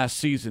last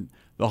season.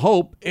 The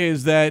hope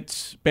is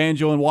that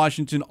Banjo and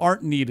Washington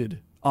aren't needed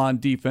on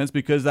defense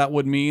because that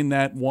would mean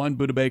that, one,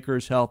 Budda Baker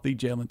is healthy,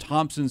 Jalen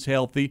Thompson's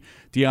healthy,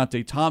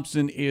 Deonte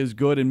Thompson is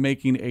good and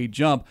making a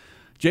jump.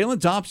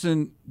 Jalen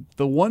Thompson,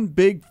 the one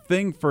big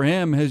thing for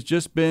him has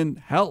just been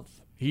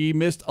health. He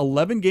missed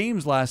 11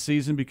 games last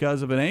season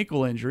because of an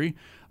ankle injury.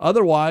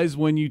 Otherwise,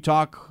 when you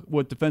talk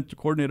with defensive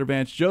coordinator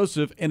Vance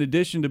Joseph, in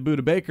addition to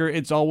Budda Baker,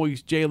 it's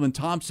always Jalen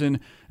Thompson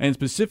and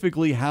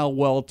specifically how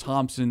well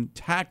Thompson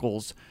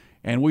tackles.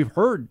 And we've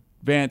heard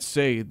Vance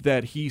say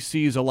that he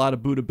sees a lot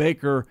of Budda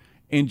Baker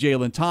in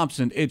Jalen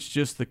Thompson. It's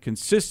just the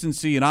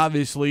consistency and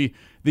obviously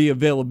the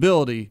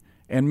availability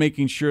and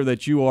making sure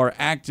that you are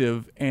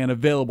active and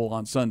available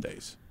on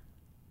Sundays.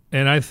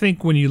 And I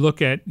think when you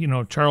look at,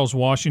 Charles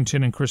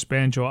Washington and Chris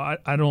Banjo,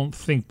 I don't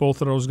think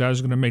both of those guys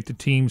are going to make the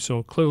team.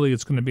 So clearly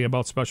it's going to be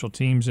about special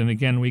teams. And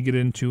again, we get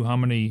into how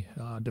many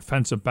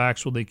defensive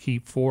backs will they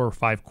keep, 4 or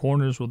 5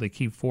 corners? Will they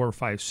keep 4 or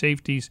 5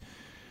 safeties?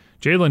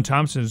 Jalen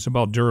Thompson is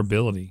about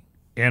durability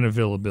and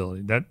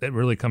availability. That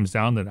really comes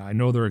down to that. I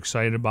know they're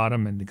excited about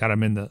him and they got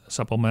him in the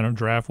supplemental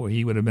draft where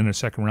he would have been a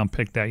second-round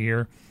pick that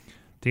year.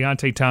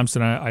 Deonte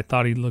Thompson, I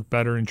thought he looked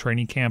better in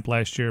training camp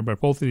last year, but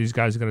both of these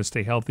guys are going to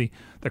stay healthy.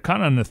 They're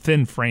kind of on the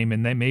thin frame,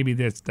 and maybe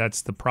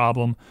that's the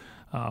problem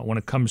when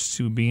it comes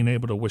to being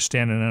able to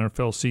withstand an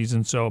NFL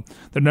season. So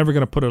they're never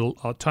going to put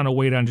a ton of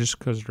weight on just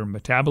because of their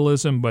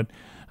metabolism, but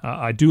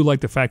I do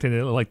like the fact that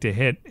they like to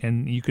hit,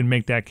 and you can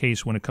make that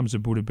case when it comes to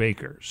Budda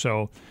Baker.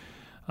 So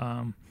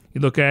you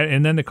look at it,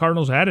 and then the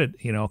Cardinals added,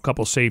 a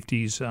couple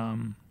safeties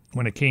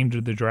when it came to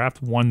the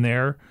draft, one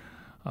there.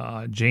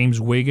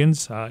 James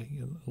Wiggins, a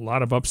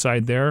lot of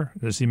upside there.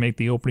 Does he make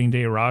the opening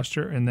day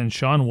roster? And then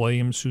Sean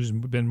Williams, who's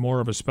been more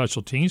of a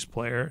special teams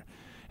player,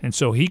 and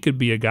so he could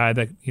be a guy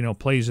that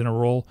plays in a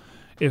role.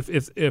 If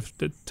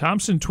the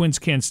Thompson twins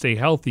can't stay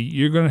healthy,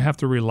 you're going to have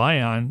to rely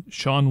on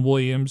Sean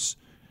Williams,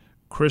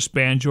 Chris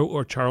Banjo,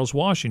 or Charles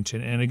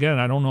Washington. And again,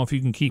 I don't know if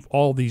you can keep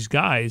all these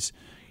guys.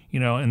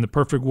 In the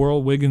perfect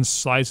world, Wiggins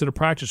slides to the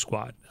practice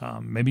squad.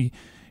 Maybe.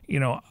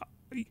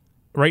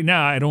 Right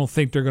now, I don't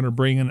think they're going to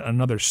bring in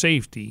another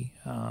safety.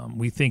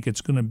 We think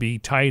it's going to be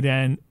tight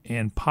end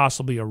and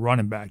possibly a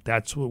running back.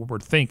 That's what we're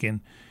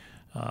thinking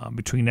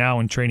between now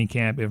and training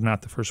camp, if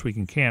not the first week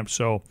in camp.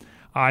 So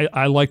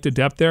I like the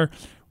depth there.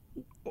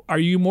 Are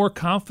you more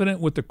confident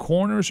with the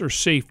corners or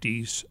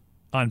safeties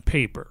on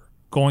paper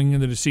going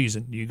into the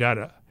season? You got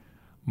a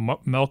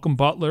Malcolm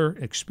Butler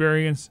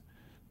experience,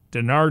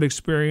 Denard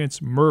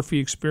experience, Murphy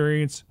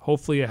experience,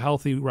 hopefully a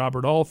healthy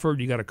Robert Alford.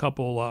 You got a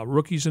couple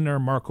rookies in there,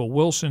 Marco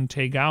Wilson,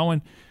 Tay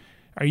Gowan.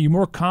 Are you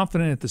more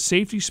confident at the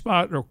safety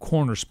spot or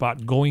corner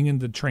spot going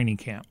into training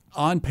camp?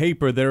 On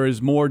paper, there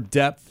is more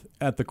depth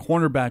at the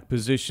cornerback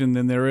position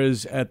than there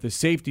is at the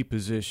safety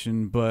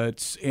position.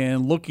 But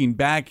in looking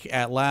back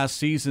at last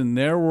season,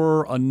 there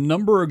were a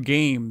number of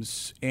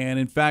games. And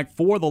in fact,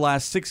 for the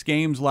last 6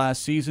 games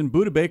last season,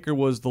 Budda Baker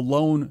was the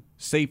lone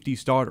safety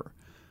starter.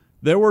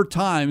 There were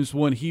times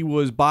when he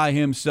was by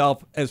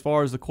himself as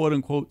far as the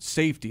quote-unquote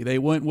safety. They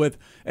went with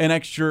an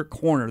extra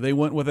corner. They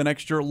went with an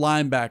extra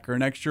linebacker,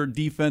 an extra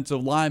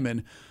defensive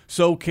lineman.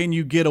 So can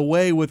you get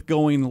away with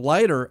going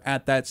lighter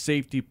at that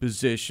safety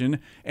position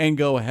and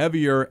go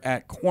heavier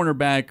at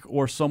cornerback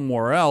or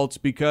somewhere else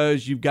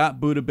because you've got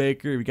Budda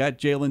Baker, you've got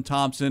Jalen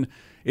Thompson.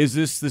 Is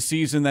this the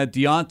season that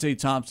Deonte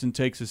Thompson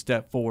takes a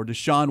step forward? Does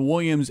Sean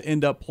Williams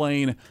end up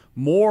playing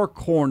more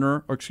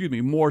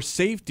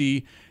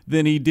safety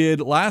than he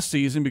did last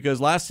season? Because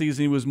last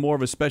season he was more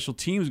of a special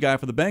teams guy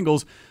for the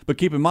Bengals. But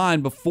keep in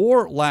mind,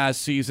 before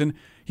last season,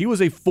 he was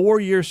a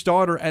 4-year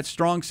starter at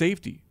strong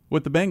safety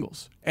with the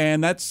Bengals.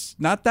 And that's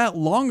not that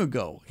long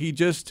ago.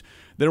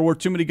 There were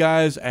too many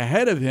guys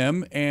ahead of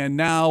him. And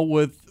now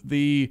with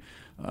the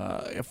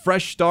a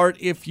fresh start,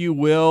 if you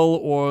will,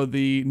 or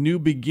the new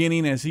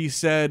beginning, as he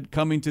said,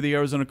 coming to the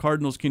Arizona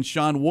Cardinals, can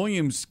Sean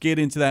Williams get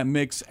into that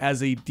mix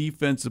as a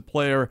defensive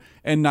player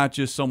and not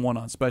just someone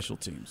on special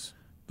teams?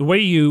 The way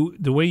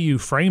you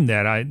frame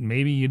that,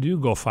 maybe you do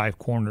go 5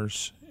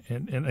 corners,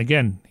 and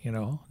again,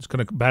 it's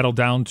going to battle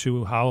down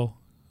to how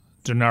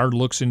Denard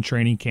looks in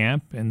training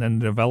camp, and then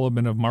the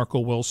development of Marco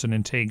Wilson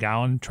and Tay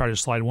Gowan. Try to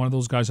slide one of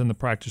those guys on the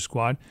practice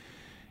squad.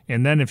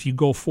 And then if you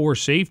go 4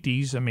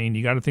 safeties,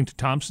 you got to think the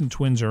Thompson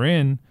twins are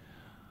in.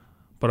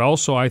 But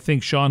also I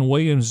think Sean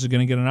Williams is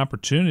going to get an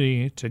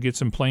opportunity to get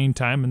some playing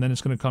time, and then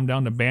it's going to come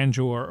down to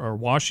Banjo or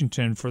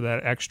Washington for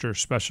that extra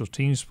special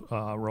teams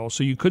role.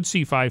 So you could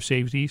see 5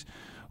 safeties,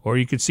 or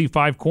you could see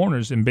 5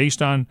 corners. And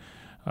based on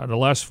the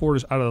last 4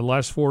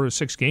 to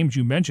 6 games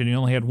you mentioned, you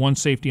only had 1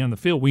 safety on the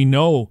field. We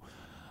know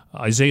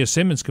Isaiah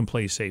Simmons can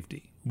play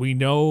safety. We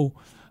know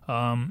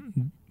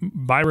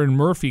Byron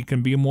Murphy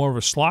can be more of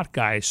a slot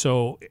guy,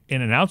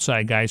 and an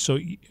outside guy. So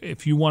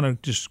if you want to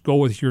just go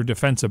with your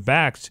defensive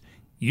backs,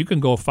 you can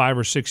go 5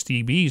 or 6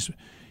 DBs.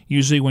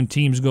 Usually when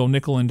teams go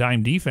nickel and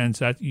dime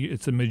defense,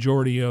 it's the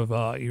majority of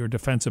your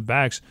defensive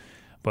backs.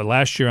 But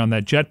last year on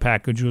that jet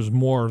package was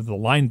more of the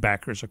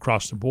linebackers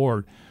across the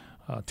board.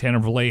 Tanner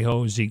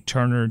Vallejo, Zeke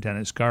Turner,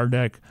 Dennis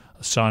Gardeck,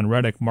 Hassan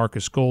Reddick,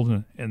 Marcus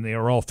Golden, and they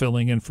are all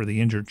filling in for the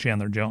injured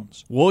Chandler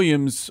Jones.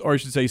 Williams, or I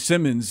should say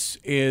Simmons,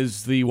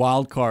 is the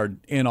wild card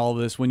in all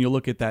this when you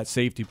look at that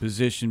safety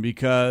position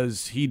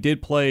because he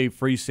did play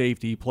free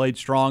safety. He played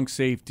strong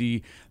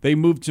safety. They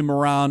moved him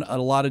around at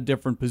a lot of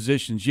different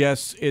positions.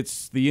 Yes,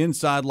 it's the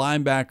inside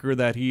linebacker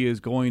that he is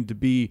going to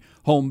be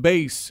home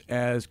base,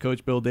 as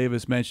Coach Bill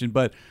Davis mentioned,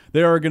 but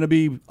there are going to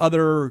be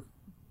other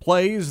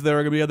plays. There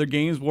are going to be other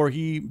games where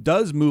he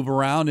does move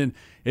around, and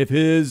if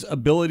his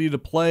ability to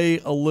play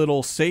a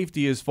little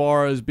safety as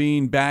far as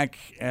being back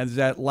as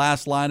that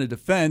last line of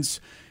defense,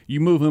 you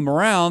move him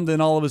around,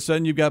 then all of a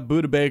sudden you've got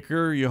Budda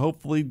Baker.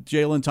 Hopefully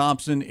Jalen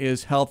Thompson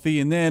is healthy,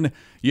 and then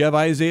you have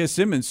Isaiah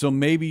Simmons. So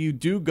maybe you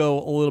do go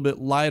a little bit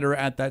lighter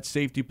at that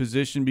safety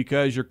position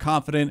because you're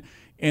confident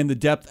in the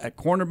depth at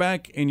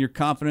cornerback, and you're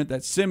confident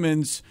that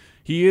Simmons,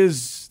 he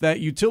is that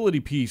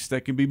utility piece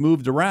that can be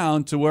moved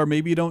around to where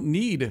maybe you don't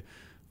need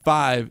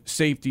 5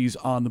 safeties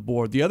on the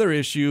board. The other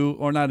issue,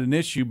 or not an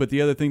issue, but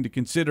the other thing to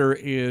consider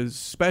is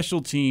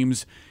special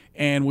teams.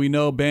 And we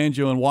know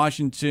Banjo and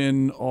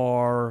Washington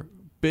are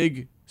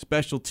big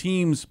special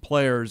teams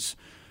players.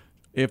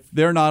 If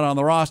they're not on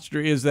the roster,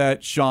 is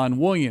that Sean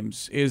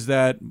Williams? Is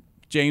that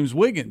James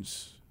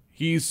Wiggins?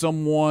 He's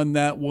someone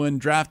that when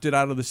drafted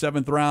out of the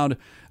 7th round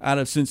out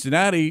of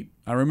Cincinnati,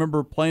 I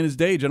remember plain as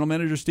day, General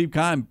Manager Steve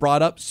Keim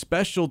brought up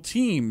special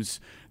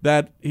teams,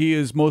 that he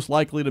is most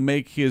likely to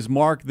make his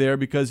mark there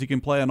because he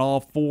can play on all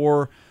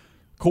 4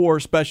 core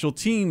special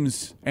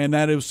teams, and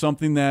that is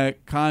something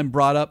that Keim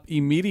brought up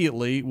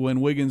immediately when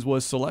Wiggins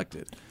was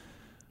selected.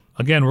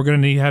 Again, we're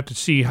going to have to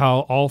see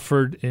how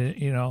Alford,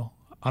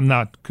 I'm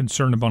not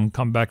concerned about him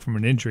coming back from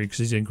an injury because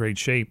he's in great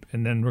shape,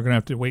 and then we're going to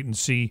have to wait and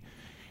see,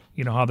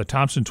 how the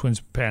Thompson twins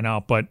pan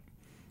out. But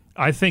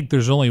I think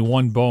there's only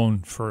one bone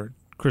for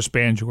Chris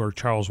Banjo or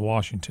Charles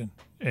Washington.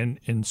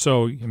 And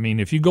so,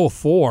 if you go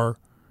 4,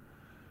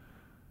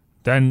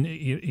 then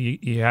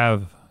you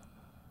have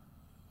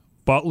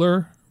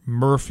Butler,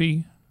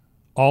 Murphy,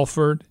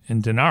 Alford,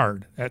 and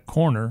Denard at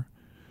corner.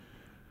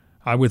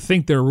 I would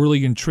think they're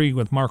really intrigued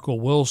with Marco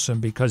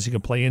Wilson because he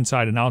can play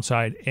inside and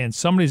outside, and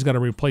somebody's got to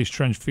replace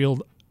Trent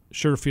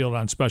Sherfield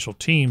on special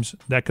teams.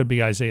 That could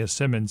be Isaiah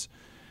Simmons.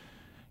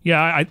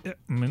 Yeah,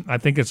 I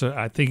think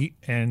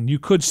and you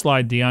could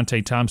slide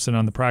Deontay Thompson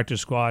on the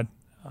practice squad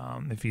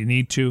if you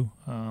need to.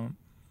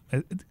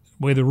 The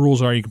way the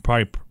rules are, you can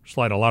probably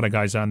slide a lot of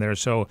guys on there.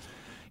 So,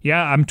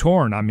 yeah, I'm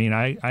torn.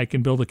 I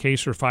can build a case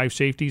for 5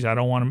 safeties. I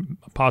don't want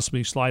to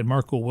possibly slide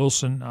Marco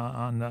Wilson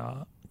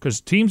on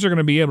because teams are going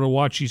to be able to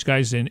watch these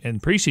guys in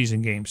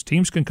preseason games.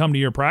 Teams can come to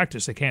your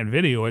practice. They can't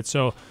video it.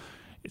 So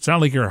it's not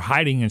like you're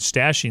hiding and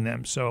stashing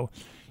them. So,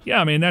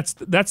 yeah,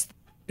 that's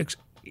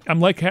I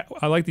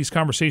like these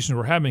conversations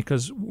we're having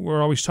because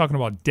we're always talking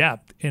about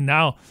depth. And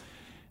now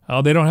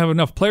they don't have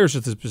enough players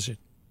at this position.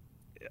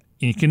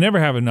 You can never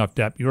have enough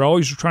depth. You're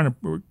always trying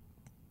to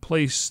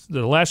place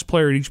the last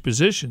player at each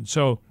position.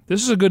 So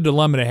this is a good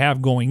dilemma to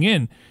have going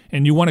in,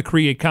 and you want to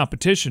create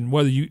competition,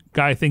 whether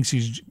guy thinks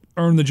he's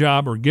earned the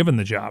job or given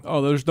the job.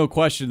 Oh, there's no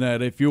question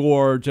that if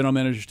you're General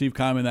Manager Steve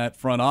Keim in that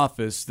front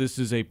office, this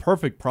is a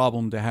perfect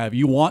problem to have.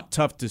 You want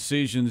tough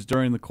decisions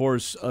during the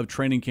course of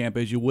training camp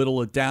as you whittle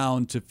it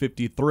down to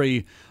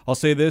 53. I'll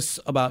say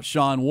this about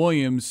Sean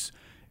Williams,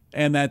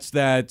 and that's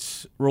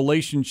that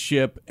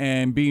relationship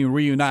and being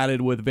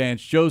reunited with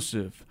Vance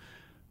Joseph.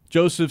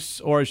 Williams'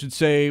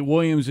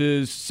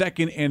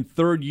 second and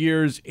third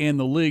years in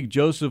the league.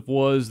 Joseph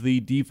was the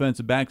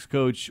defensive backs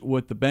coach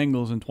with the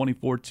Bengals in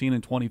 2014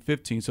 and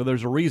 2015. So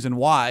there's a reason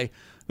why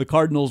the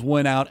Cardinals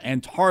went out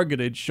and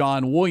targeted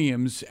Sean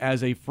Williams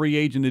as a free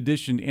agent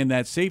addition in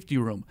that safety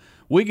room.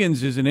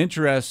 Wiggins is an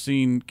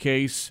interesting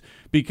case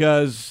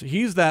because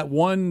he's that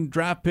one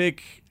draft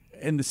pick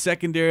in the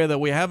secondary that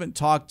we haven't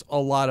talked a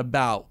lot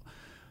about.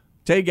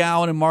 Tay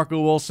Gowan and Marco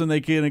Wilson,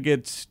 they kind of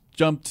get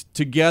jumped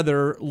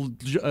together,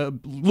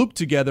 looped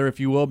together, if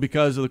you will,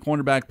 because of the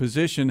cornerback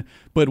position.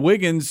 But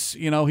Wiggins,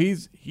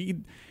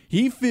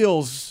 he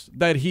feels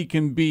that he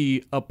can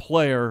be a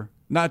player,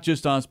 not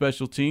just on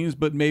special teams,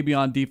 but maybe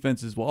on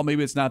defense as well.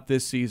 Maybe it's not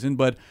this season,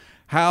 but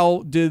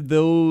how did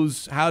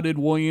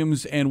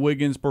Williams and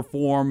Wiggins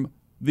perform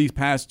these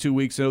past 2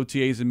 weeks at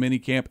OTAs and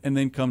minicamp and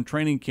then come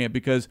training camp?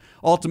 Because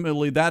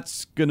ultimately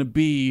that's going to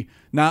be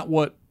not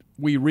what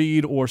we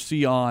read or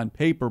see on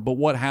paper, but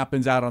what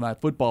happens out on that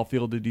football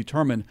field to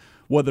determine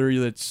whether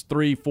it's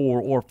 3,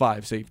 4, or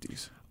 5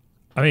 safeties.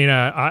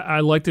 I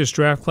like this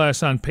draft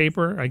class on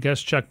paper. I guess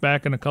check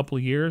back in a couple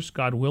of years,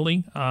 God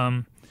willing.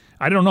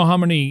 I don't know how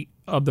many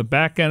of the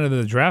back end of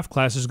the draft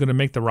class is going to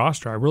make the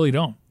roster. I really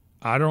don't.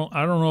 I don't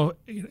know.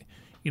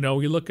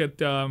 We look at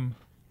the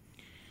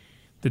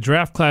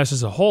draft class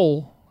as a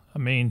whole.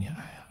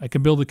 I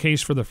could build a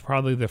case for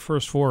probably the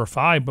first 4 or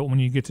 5, but when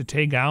you get to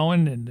Tay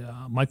Gowan and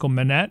Michael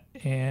Manette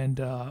and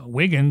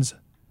Wiggins,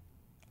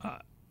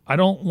 I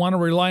don't want to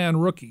rely on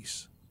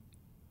rookies.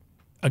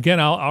 Again,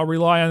 I'll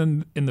rely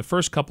on in the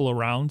first couple of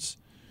rounds,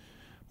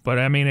 but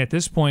at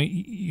this point,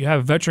 you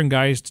have veteran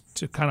guys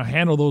to kind of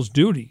handle those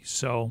duties.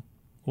 So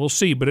We'll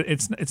see, but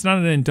it's not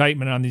an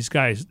indictment on these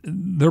guys.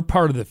 They're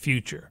part of the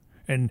future.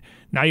 And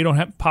now you don't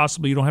have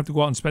to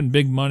go out and spend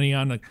big money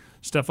on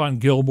Stephon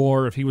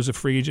Gilmore if he was a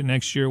free agent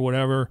next year,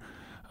 whatever.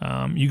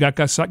 You got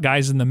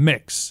guys in the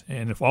mix.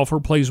 And if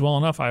Alford plays well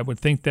enough, I would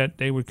think that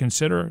they would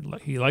consider,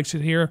 he likes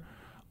it here.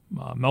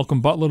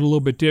 Malcolm Butler a little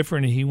bit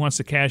different. He wants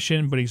to cash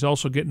in, but he's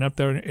also getting up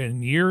there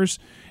in years.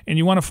 And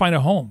you want to find a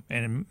home.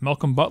 And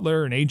Malcolm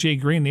Butler and A.J.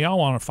 Green, they all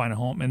want to find a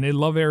home. And they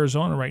love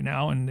Arizona right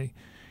now. And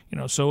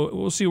so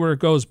we'll see where it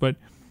goes. But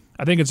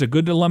I think it's a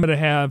good dilemma to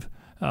have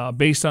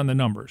based on the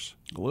numbers.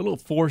 A little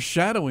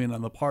foreshadowing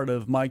on the part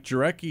of Mike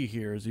Jurecki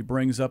here as he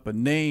brings up a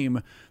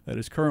name that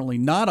is currently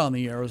not on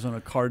the Arizona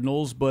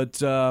Cardinals, but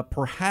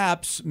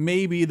perhaps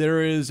maybe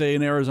there is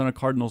an Arizona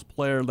Cardinals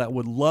player that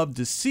would love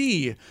to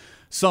see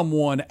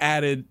someone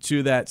added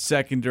to that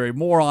secondary.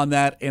 More on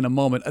that in a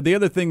moment. The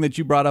other thing that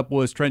you brought up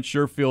was Trent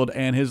Sherfield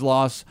and his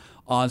loss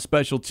on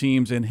special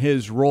teams and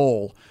his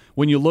role.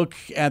 When you look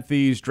at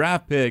these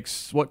draft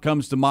picks, what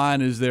comes to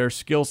mind is their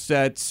skill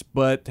sets,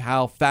 but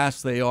how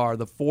fast they are,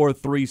 the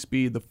 4.3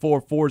 speed, the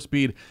 4.4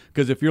 speed,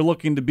 because if you're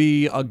looking to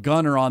be a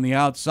gunner on the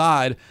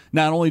outside,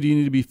 not only do you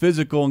need to be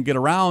physical and get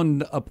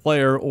around a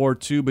player or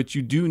two, but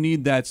you do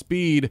need that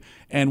speed,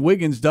 and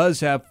Wiggins does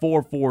have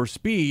 4.4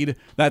 speed.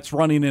 That's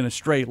running in a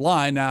straight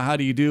line. Now, how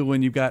do you do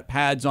when you've got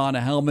pads on,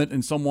 a helmet,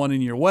 and someone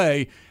in your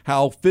way?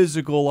 How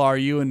physical are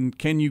you, and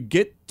can you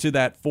get to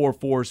that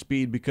 4.4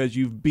 speed because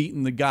you've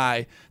beaten the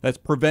guy that's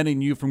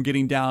preventing you from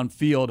getting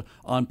downfield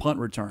on punt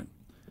return?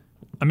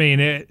 I mean,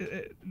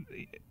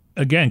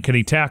 again, can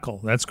he tackle?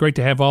 That's great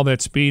to have all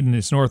that speed in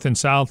his north and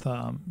south.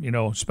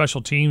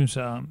 Special teams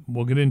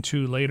we'll get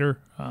into later.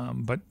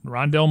 But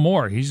Rondell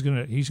Moore, he's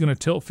gonna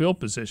tilt field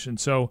position.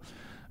 So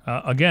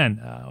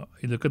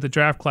you look at the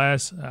draft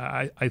class.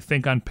 I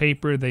think on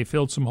paper they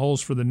filled some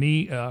holes for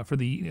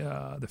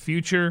the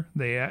future.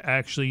 They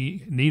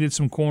actually needed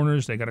some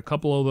corners. They got a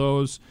couple of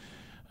those.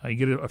 You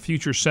get a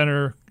future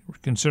center,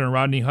 considering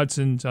Rodney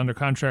Hudson's under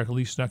contract at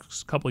least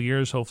next couple of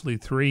years, hopefully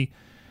 3.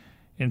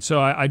 And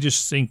so I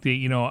just think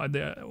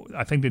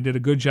I think they did a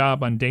good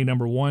job on day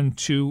number 1,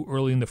 2,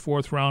 early in the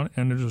 4th round,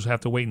 and they just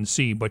have to wait and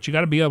see. But you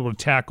got to be able to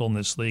tackle in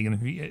this league, and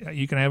if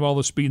you can have all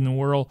the speed in the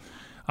world.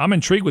 I'm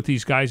intrigued with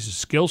these guys'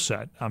 skill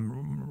set. It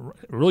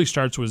really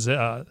starts with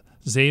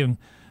Zaven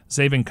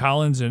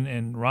Collins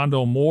and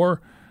Rondell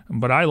Moore,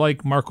 but I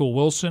like Marco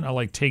Wilson. I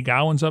like Tay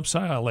Gowan's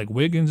upside. I like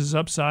Wiggins'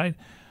 upside.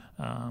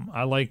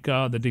 I like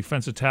the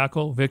defensive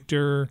tackle,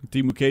 Victor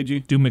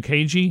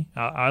Dimukeje.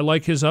 I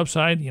like his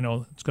upside.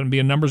 It's going to be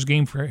a numbers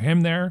game for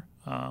him there.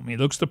 He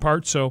looks the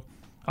part. So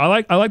I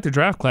like the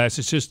draft class.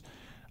 It's just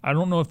I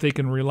don't know if they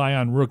can rely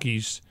on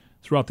rookies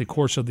throughout the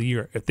course of the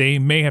year. If they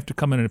may have to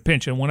come in a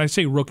pinch. And when I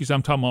say rookies,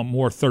 I'm talking about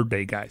more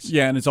third-day guys.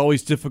 Yeah, and it's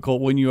always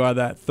difficult when you are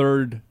that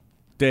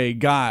third-day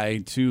guy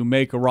to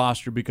make a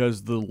roster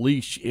because the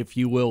leash, if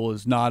you will,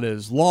 is not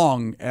as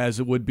long as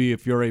it would be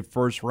if you're a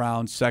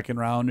first-round,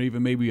 second-round, or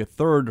even maybe a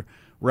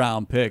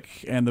third-round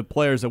pick. And the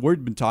players that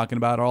we've been talking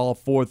about are all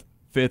 4th,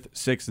 5th,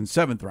 6th, and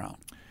 7th round.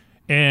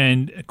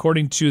 And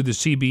according to the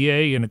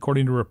CBA and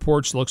according to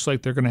reports, looks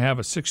like they're going to have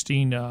a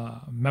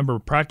 16-member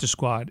practice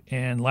squad.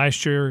 And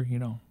last year,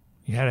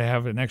 you had to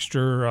have an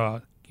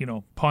extra,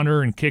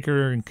 punter and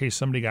kicker in case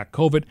somebody got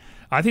COVID.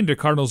 I think the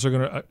Cardinals are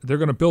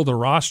going to build a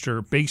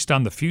roster based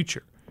on the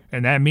future,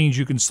 and that means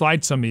you can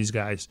slide some of these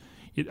guys.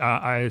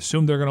 I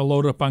assume they're going to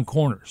load up on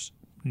corners.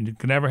 You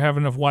can never have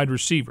enough wide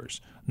receivers.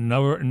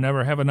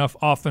 Never have enough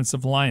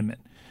offensive linemen,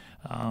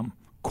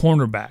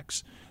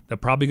 cornerbacks. They're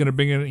probably going to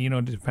bring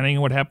in, depending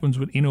on what happens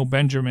with Eno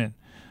Benjamin.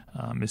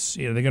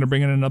 They're going to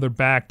bring in another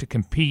back to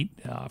compete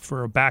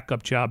for a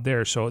backup job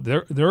there. So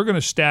they're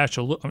going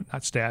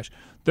to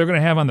they're going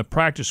to have on the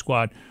practice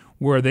squad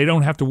where they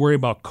don't have to worry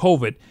about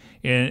COVID,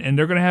 and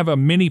they're going to have a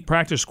mini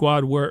practice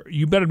squad where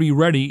you better be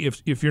ready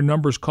if your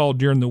number's called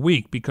during the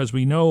week, because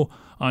we know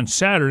on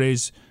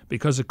Saturdays,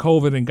 because of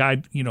COVID and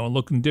guy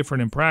looking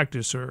different in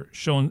practice or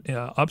showing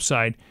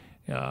upside,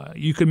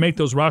 you can make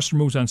those roster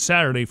moves on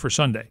Saturday for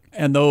Sunday.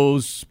 And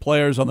those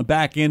players on the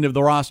back end of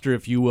the roster,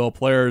 if you will,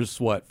 players,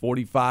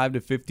 45 to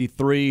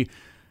 53,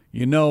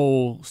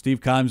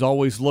 Steve Keim's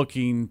always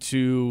looking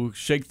to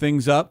shake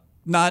things up,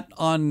 not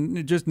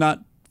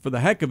for the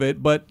heck of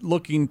it, but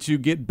looking to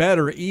get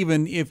better,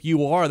 even if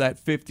you are that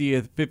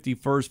 50th,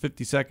 51st,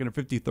 52nd, or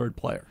 53rd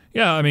player.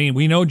 Yeah, I mean,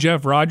 we know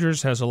Jeff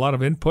Rogers has a lot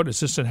of input,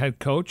 assistant head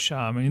coach.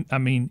 I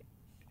mean,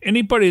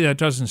 anybody that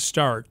doesn't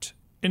start,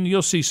 and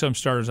you'll see some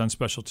starters on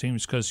special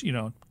teams because,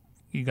 you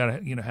got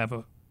to have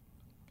a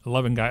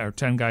 11 guy or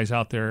 10 guys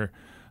out there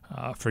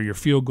for your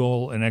field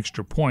goal and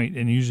extra point,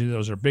 and usually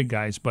those are big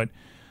guys. But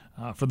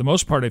for the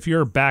most part, if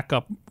you're a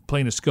backup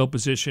playing a skill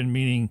position,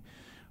 meaning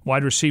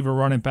wide receiver,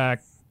 running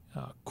back,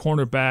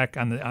 cornerback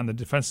on the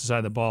defensive side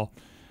of the ball,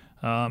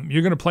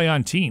 you're going to play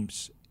on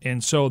teams.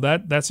 And so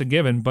that's a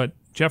given. But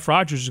Jeff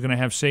Rogers is going to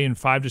have say in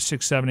 5 to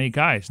 6, 7, 8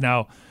 guys.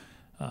 Now,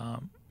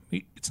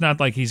 it's not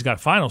like he's got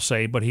final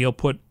say, but he'll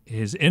put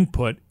his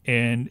input.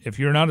 And if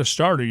you're not a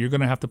starter, you're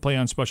going to have to play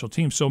on special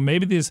teams. So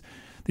maybe these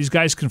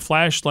guys can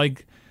flash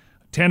like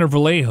Tanner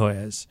Vallejo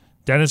has.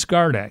 Dennis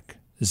Gardeck,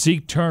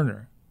 Zeke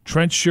Turner,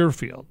 Trent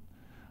Sherfield.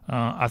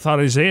 I thought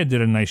Isaiah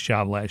did a nice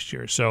job last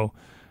year. So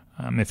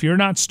if you're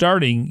not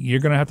starting, you're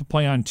going to have to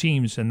play on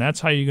teams, and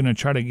that's how you're going to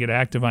try to get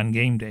active on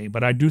game day.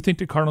 But I do think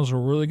the Cardinals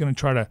are really going to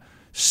try to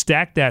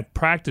stack that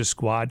practice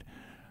squad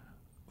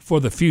for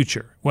the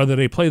future, whether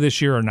they play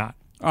this year or not.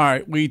 All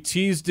right, we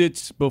teased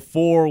it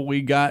before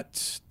we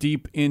got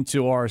deep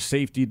into our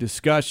safety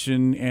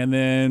discussion, and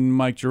then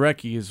Mike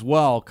Jurecki as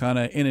well kind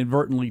of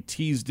inadvertently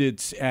teased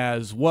it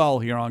as well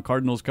here on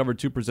Cardinals Cover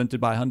 2, presented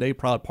by Hyundai,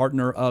 proud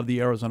partner of the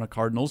Arizona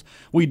Cardinals.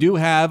 We do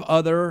have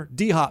other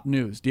D-Hop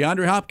news.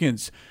 DeAndre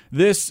Hopkins,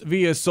 this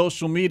via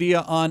social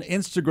media on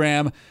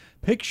Instagram,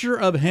 picture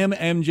of him,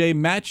 MJ,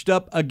 matched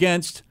up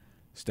against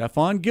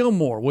Stephon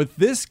Gilmore with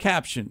this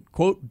caption,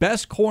 quote,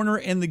 "Best corner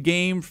in the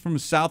game from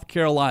South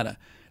Carolina."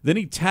 Then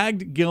he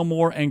tagged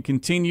Gilmore and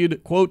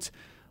continued, quote,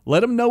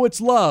 "Let him know it's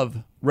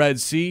love,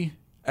 Red Sea!"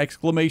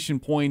 Exclamation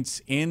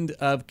points, end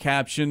of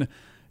caption.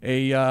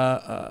 As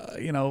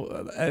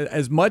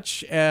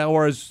much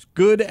or as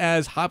good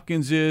as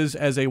Hopkins is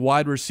as a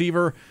wide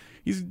receiver,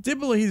 he's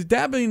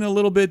dabbling a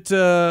little bit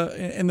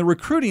in the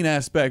recruiting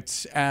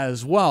aspects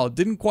as well.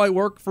 Didn't quite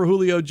work for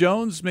Julio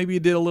Jones. Maybe he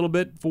did a little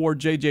bit for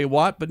J.J.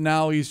 Watt, but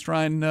now he's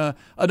trying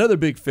another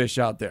big fish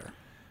out there.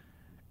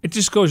 It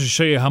just goes to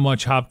show you how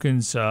much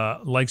Hopkins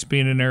likes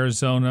being in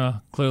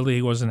Arizona. Clearly,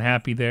 he wasn't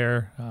happy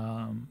there.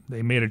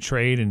 They made a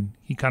trade, and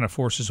he kind of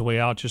forced his way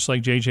out, just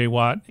like J.J.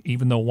 Watt,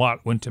 even though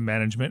Watt went to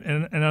management.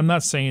 And I'm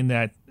not saying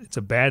that it's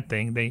a bad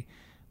thing.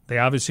 They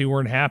obviously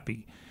weren't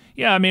happy.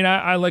 Yeah, I mean,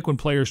 I like when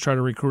players try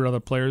to recruit other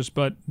players,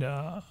 but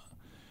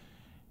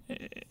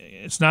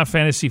it's not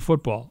fantasy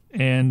football.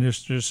 And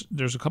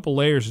there's a couple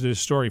layers to this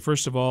story.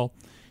 First of all,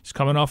 he's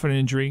coming off an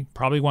injury,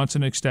 probably wants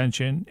an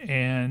extension,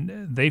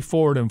 and they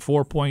forwarded him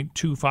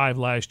 $4.25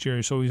 last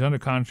year, so he's under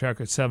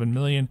contract at $7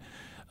 million.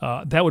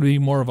 That would be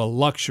more of a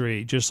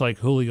luxury, just like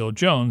Julio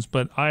Jones.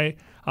 But I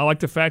like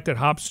the fact that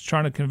Hop's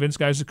trying to convince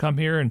guys to come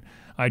here, and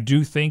I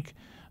do think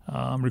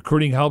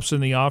recruiting helps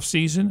in the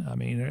offseason. I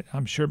mean,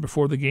 I'm sure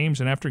before the games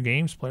and after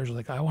games, players are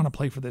like, I want to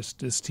play for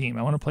this team.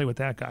 I want to play with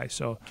that guy.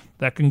 So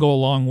that can go a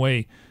long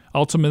way.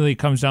 Ultimately, it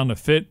comes down to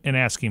fit and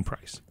asking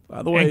price.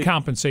 By the way, and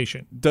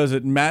compensation. Does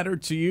it matter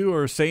to you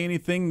or say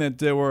anything that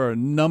there were a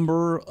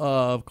number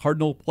of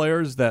Cardinal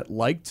players that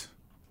liked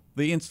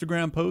the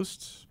Instagram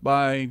posts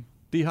by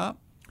D-Hop?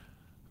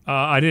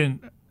 I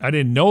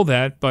didn't know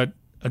that, but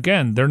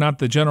again, they're not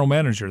the general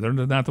manager. They're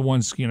not the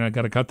ones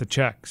got to cut the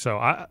check.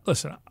 So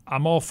listen,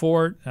 I'm all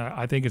for it.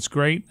 I think it's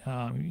great.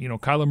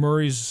 Kyler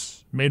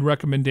Murray's made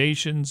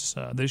recommendations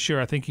this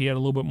year. I think he had a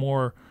little bit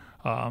more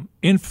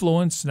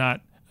influence,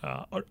 not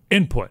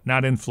input,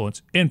 not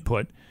influence,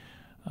 input.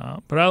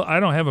 But I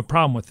don't have a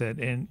problem with it.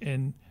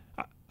 And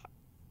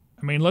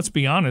I mean, let's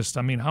be honest.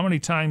 I mean, how many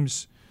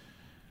times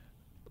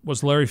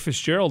was Larry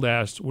Fitzgerald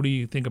asked, what do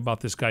you think about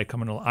this guy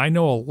coming along? I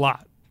know a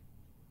lot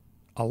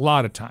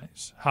of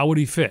times. How would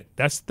he fit?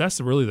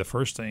 That's really the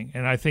first thing.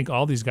 And I think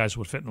all these guys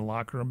would fit in the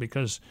locker room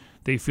because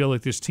they feel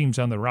like this team's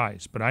on the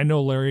rise. But I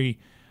know Larry,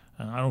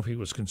 I don't know if he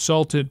was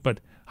consulted,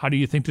 but how do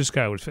you think this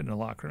guy would fit in the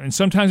locker room? And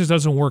sometimes it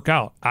doesn't work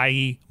out,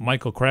 i.e.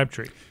 Michael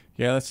Crabtree.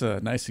 Yeah, that's a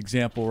nice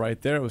example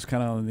right there. It was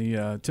kind of on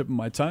the tip of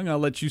my tongue. I'll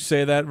let you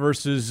say that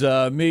versus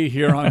me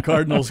here on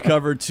Cardinals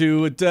Cover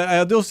 2.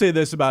 I'll say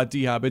this about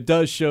D-Hop. It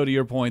does show, to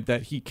your point,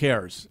 that he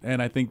cares.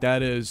 And I think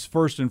that is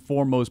first and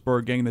foremost,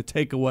 Bird Gang, the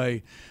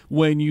takeaway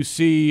when you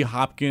see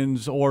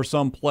Hopkins or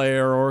some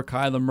player or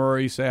Kyler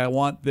Murray say, I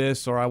want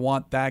this or I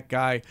want that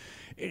guy.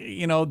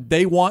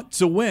 They want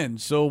to win.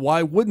 So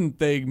why wouldn't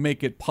they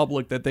make it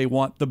public that they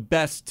want the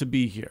best to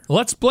be here?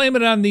 Let's blame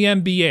it on the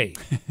NBA.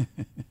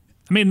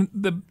 I mean,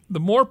 the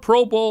more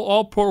Pro Bowl,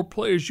 all-pro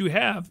players you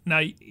have, now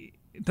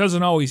it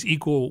doesn't always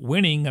equal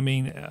winning. I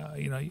mean,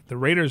 the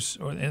Raiders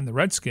and the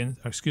Redskins,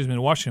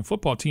 the Washington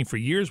football team for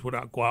years would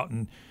go out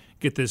and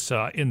get this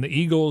in the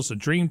Eagles, the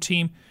dream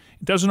team.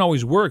 It doesn't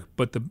always work,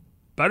 but the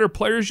better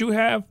players you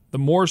have, the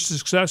more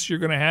success you're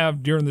going to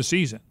have during the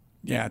season.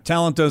 Yeah,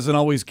 talent doesn't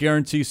always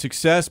guarantee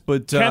success,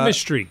 but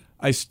chemistry.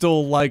 I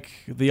still like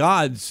the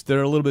odds.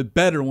 They're a little bit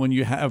better when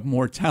you have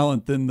more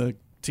talent than the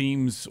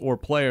teams or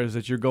players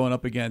that you're going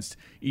up against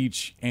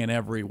each and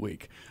every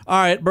week. All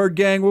right, Bird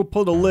Gang, we'll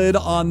put a lid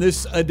on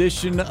this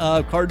edition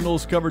of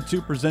Cardinals Cover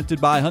 2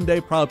 presented by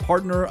Hyundai, proud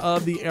partner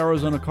of the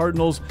Arizona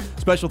Cardinals.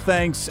 Special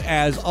thanks,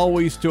 as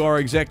always, to our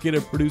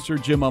executive producer,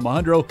 Jim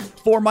Alejandro.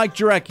 For Mike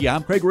Jurecki,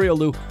 I'm Craig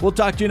Riolu. We'll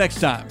talk to you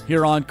next time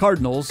here on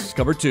Cardinals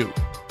Cover 2.